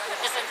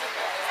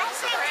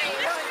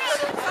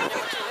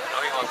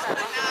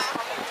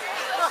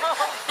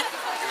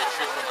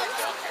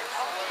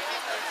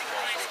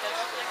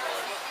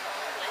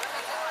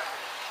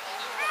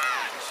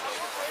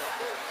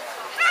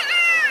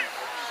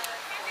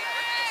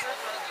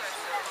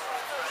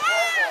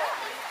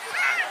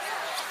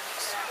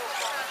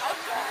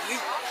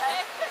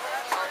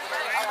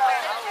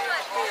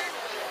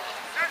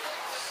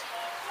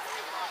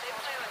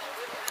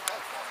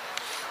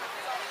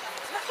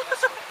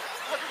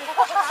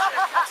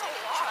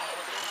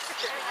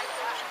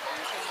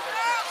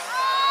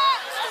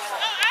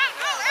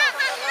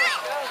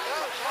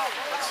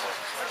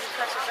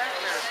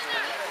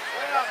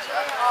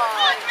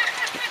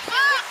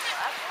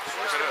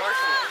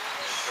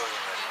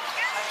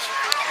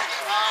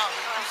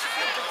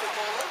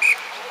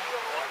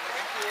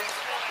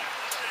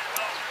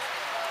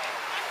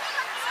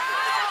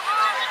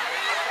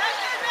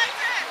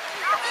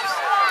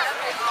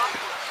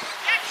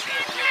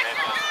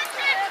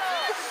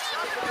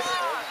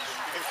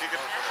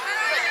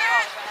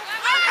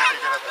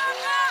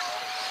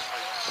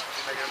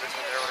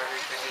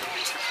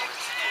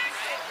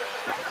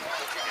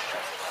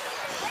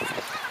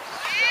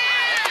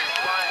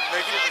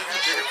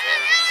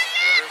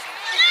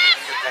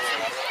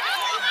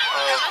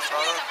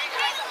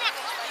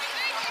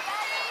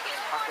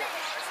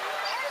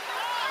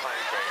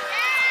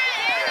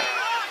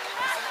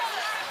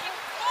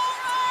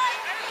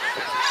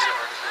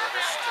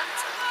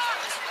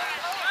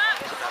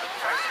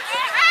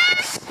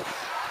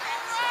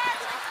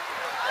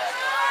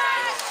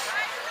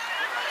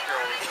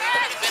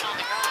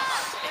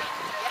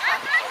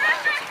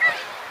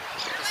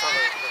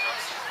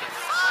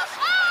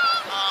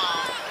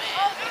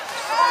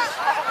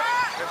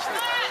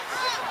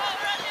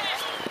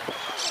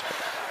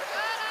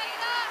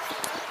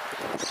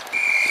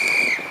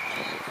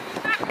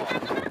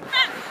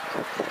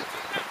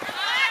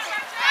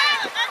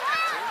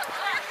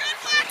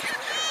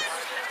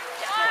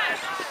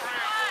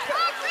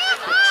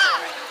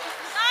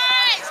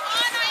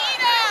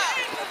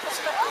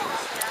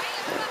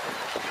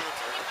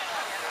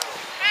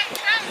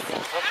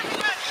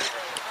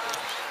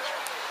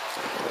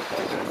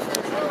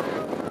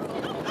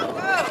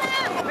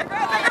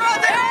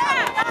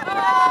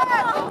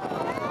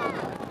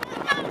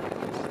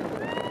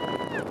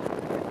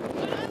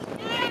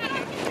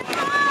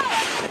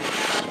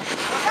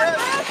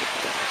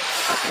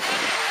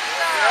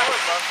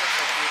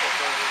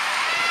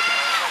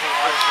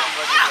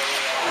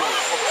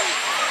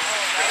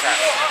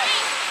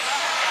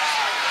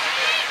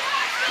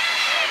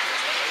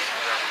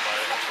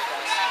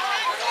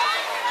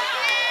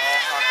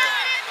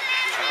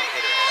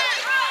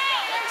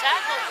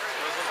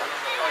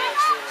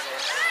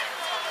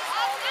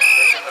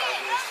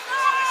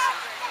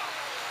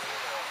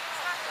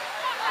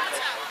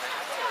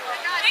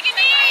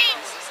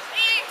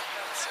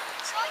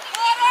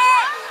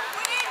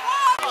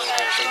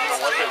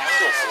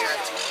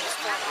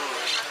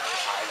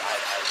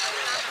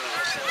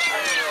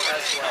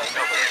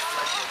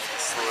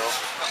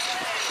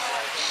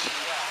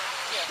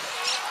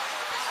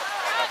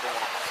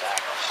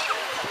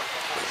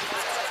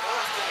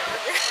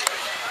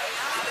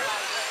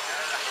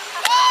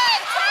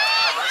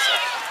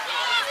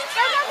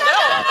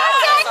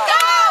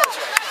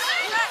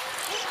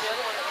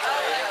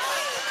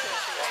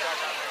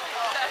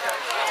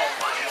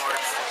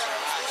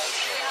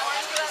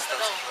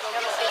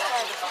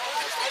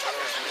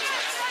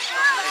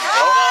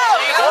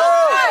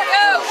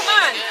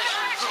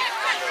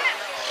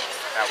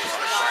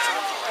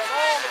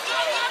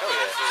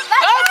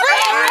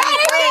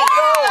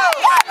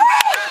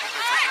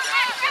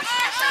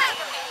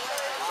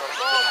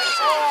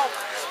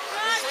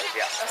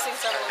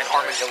 An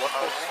armadillo.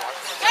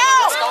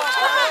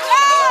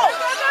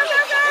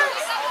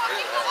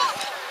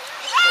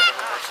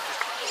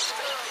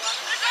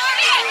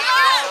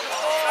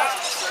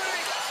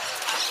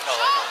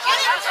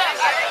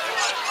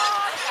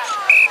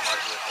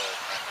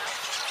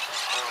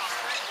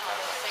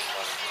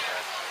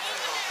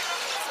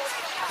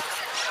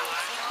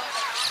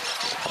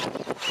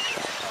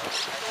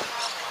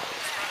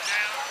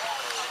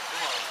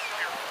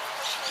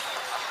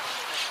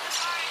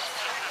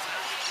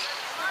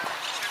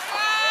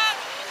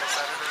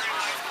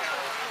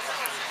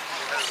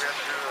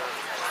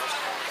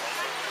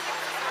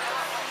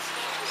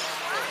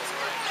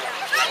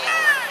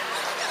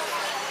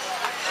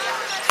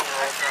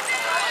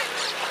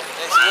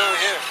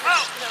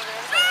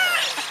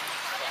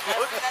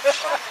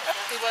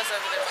 He was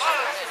over there.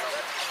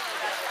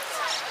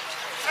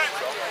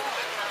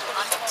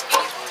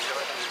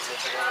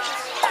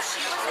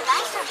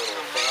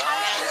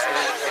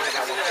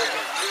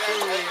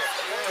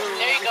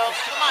 There you go.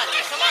 Come on.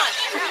 Come on.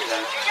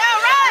 Go,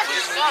 run!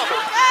 Go.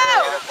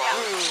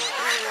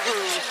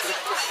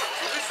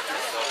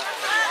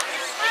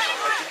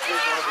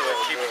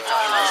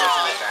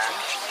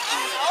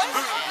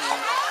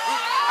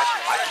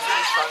 I think he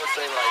was trying to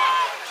say, like,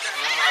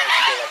 you know how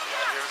you go like that?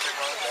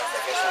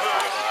 I guess he's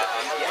trying to get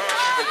that.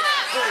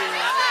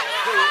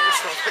 Yeah, it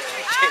sounds like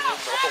he came in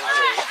the whole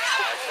way.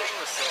 I think it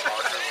was so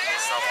awkward when they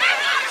stopped playing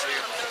music.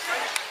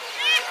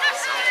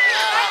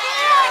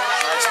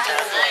 Nice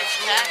tackle.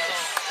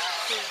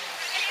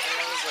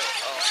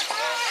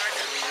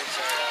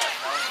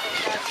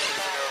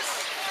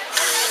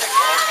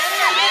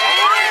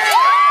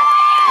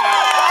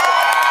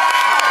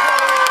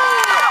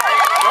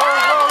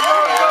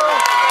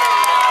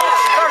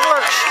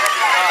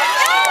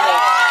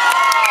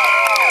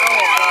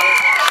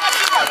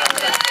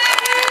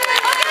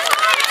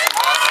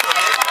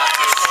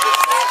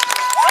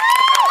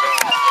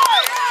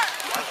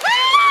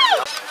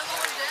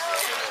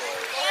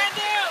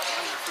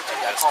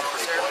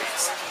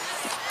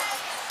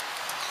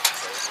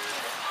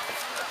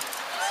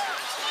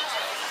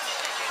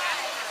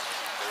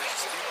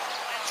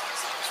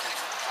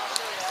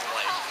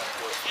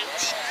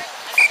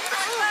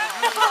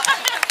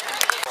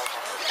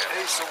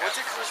 Hey, so what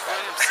did Chris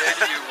Williams say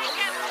to you when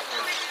you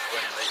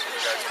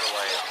guys were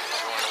like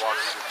going to walk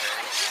through the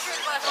thing?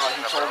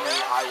 He told me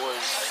I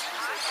was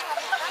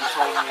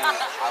more than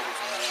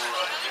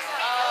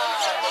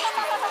most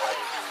people will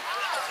ever be.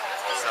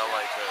 Is that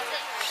like your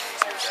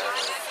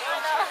dad?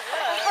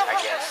 I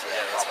guess,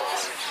 yeah, probably.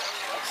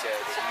 He said,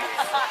 if you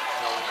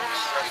don't need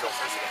anyone.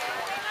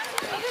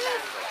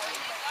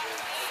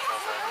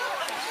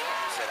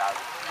 He said, I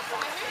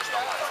just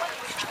don't want to.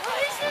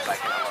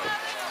 Like, I love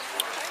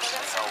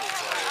self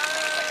play.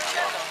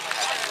 Like,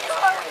 I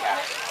love having more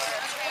captains.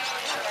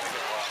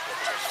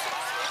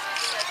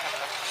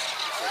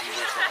 So he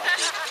was from like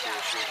this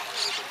shit on a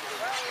little bit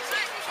different.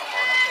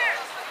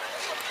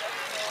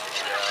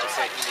 He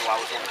said he knew I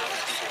was one of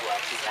those people who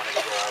actually wanted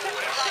to go all the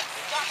way.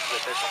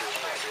 But that's true.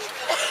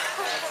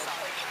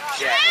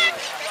 Yeah, and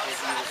he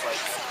was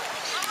like,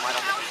 you might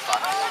only be 5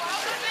 more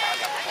than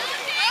I got promoted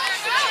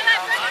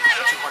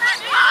to 200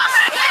 million.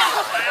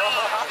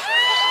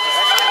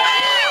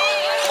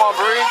 Come on,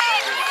 Bree.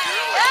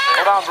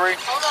 Hold on, Bree.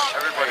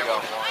 Everybody go.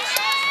 What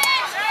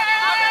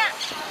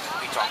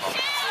are you talking about?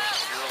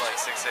 You were like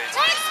 6'8".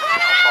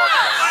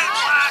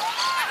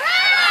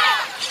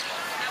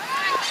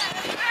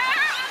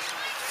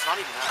 It's not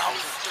even that. I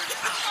was 30.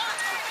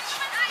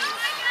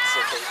 So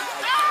baby,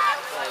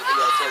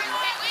 I told you.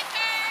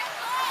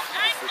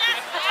 Freaking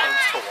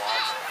turns to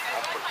watch.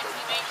 I'm for 30.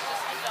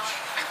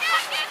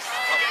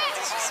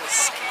 This is so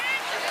skinny.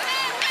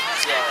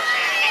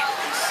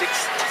 He's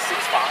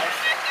 6'5", 170.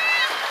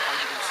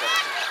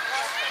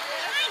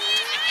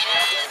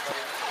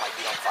 Might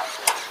be on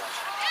 5'4".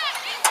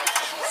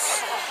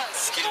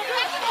 Skinny.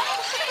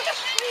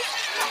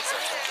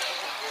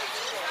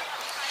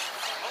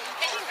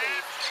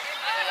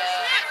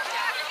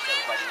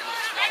 Everybody in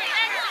this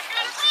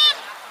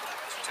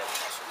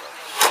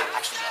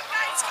actually, no.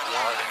 It's kind of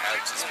hard to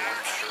have just one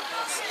shirt.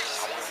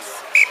 I want to do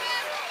that.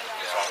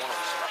 So I want to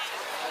lose my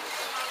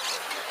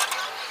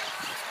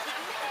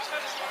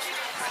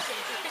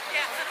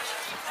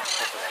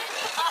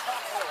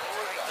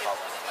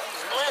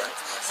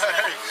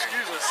Hey,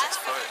 excuse us. 6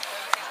 foot.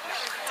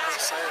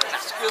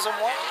 Excuse them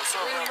what?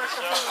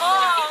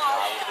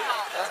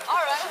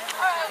 Alright,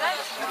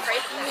 that's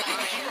great.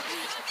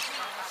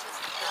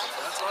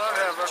 That's what I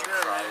have right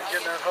there, man.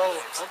 Getting that hole.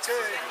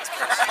 Okay.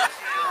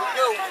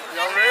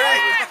 Y'all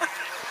ready?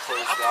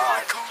 Praise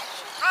God.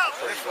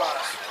 They fly.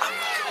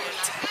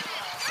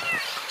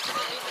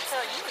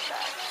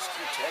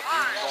 Tech,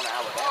 you're going to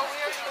Alabama.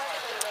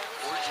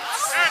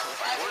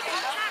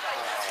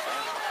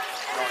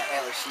 Going to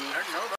LSU.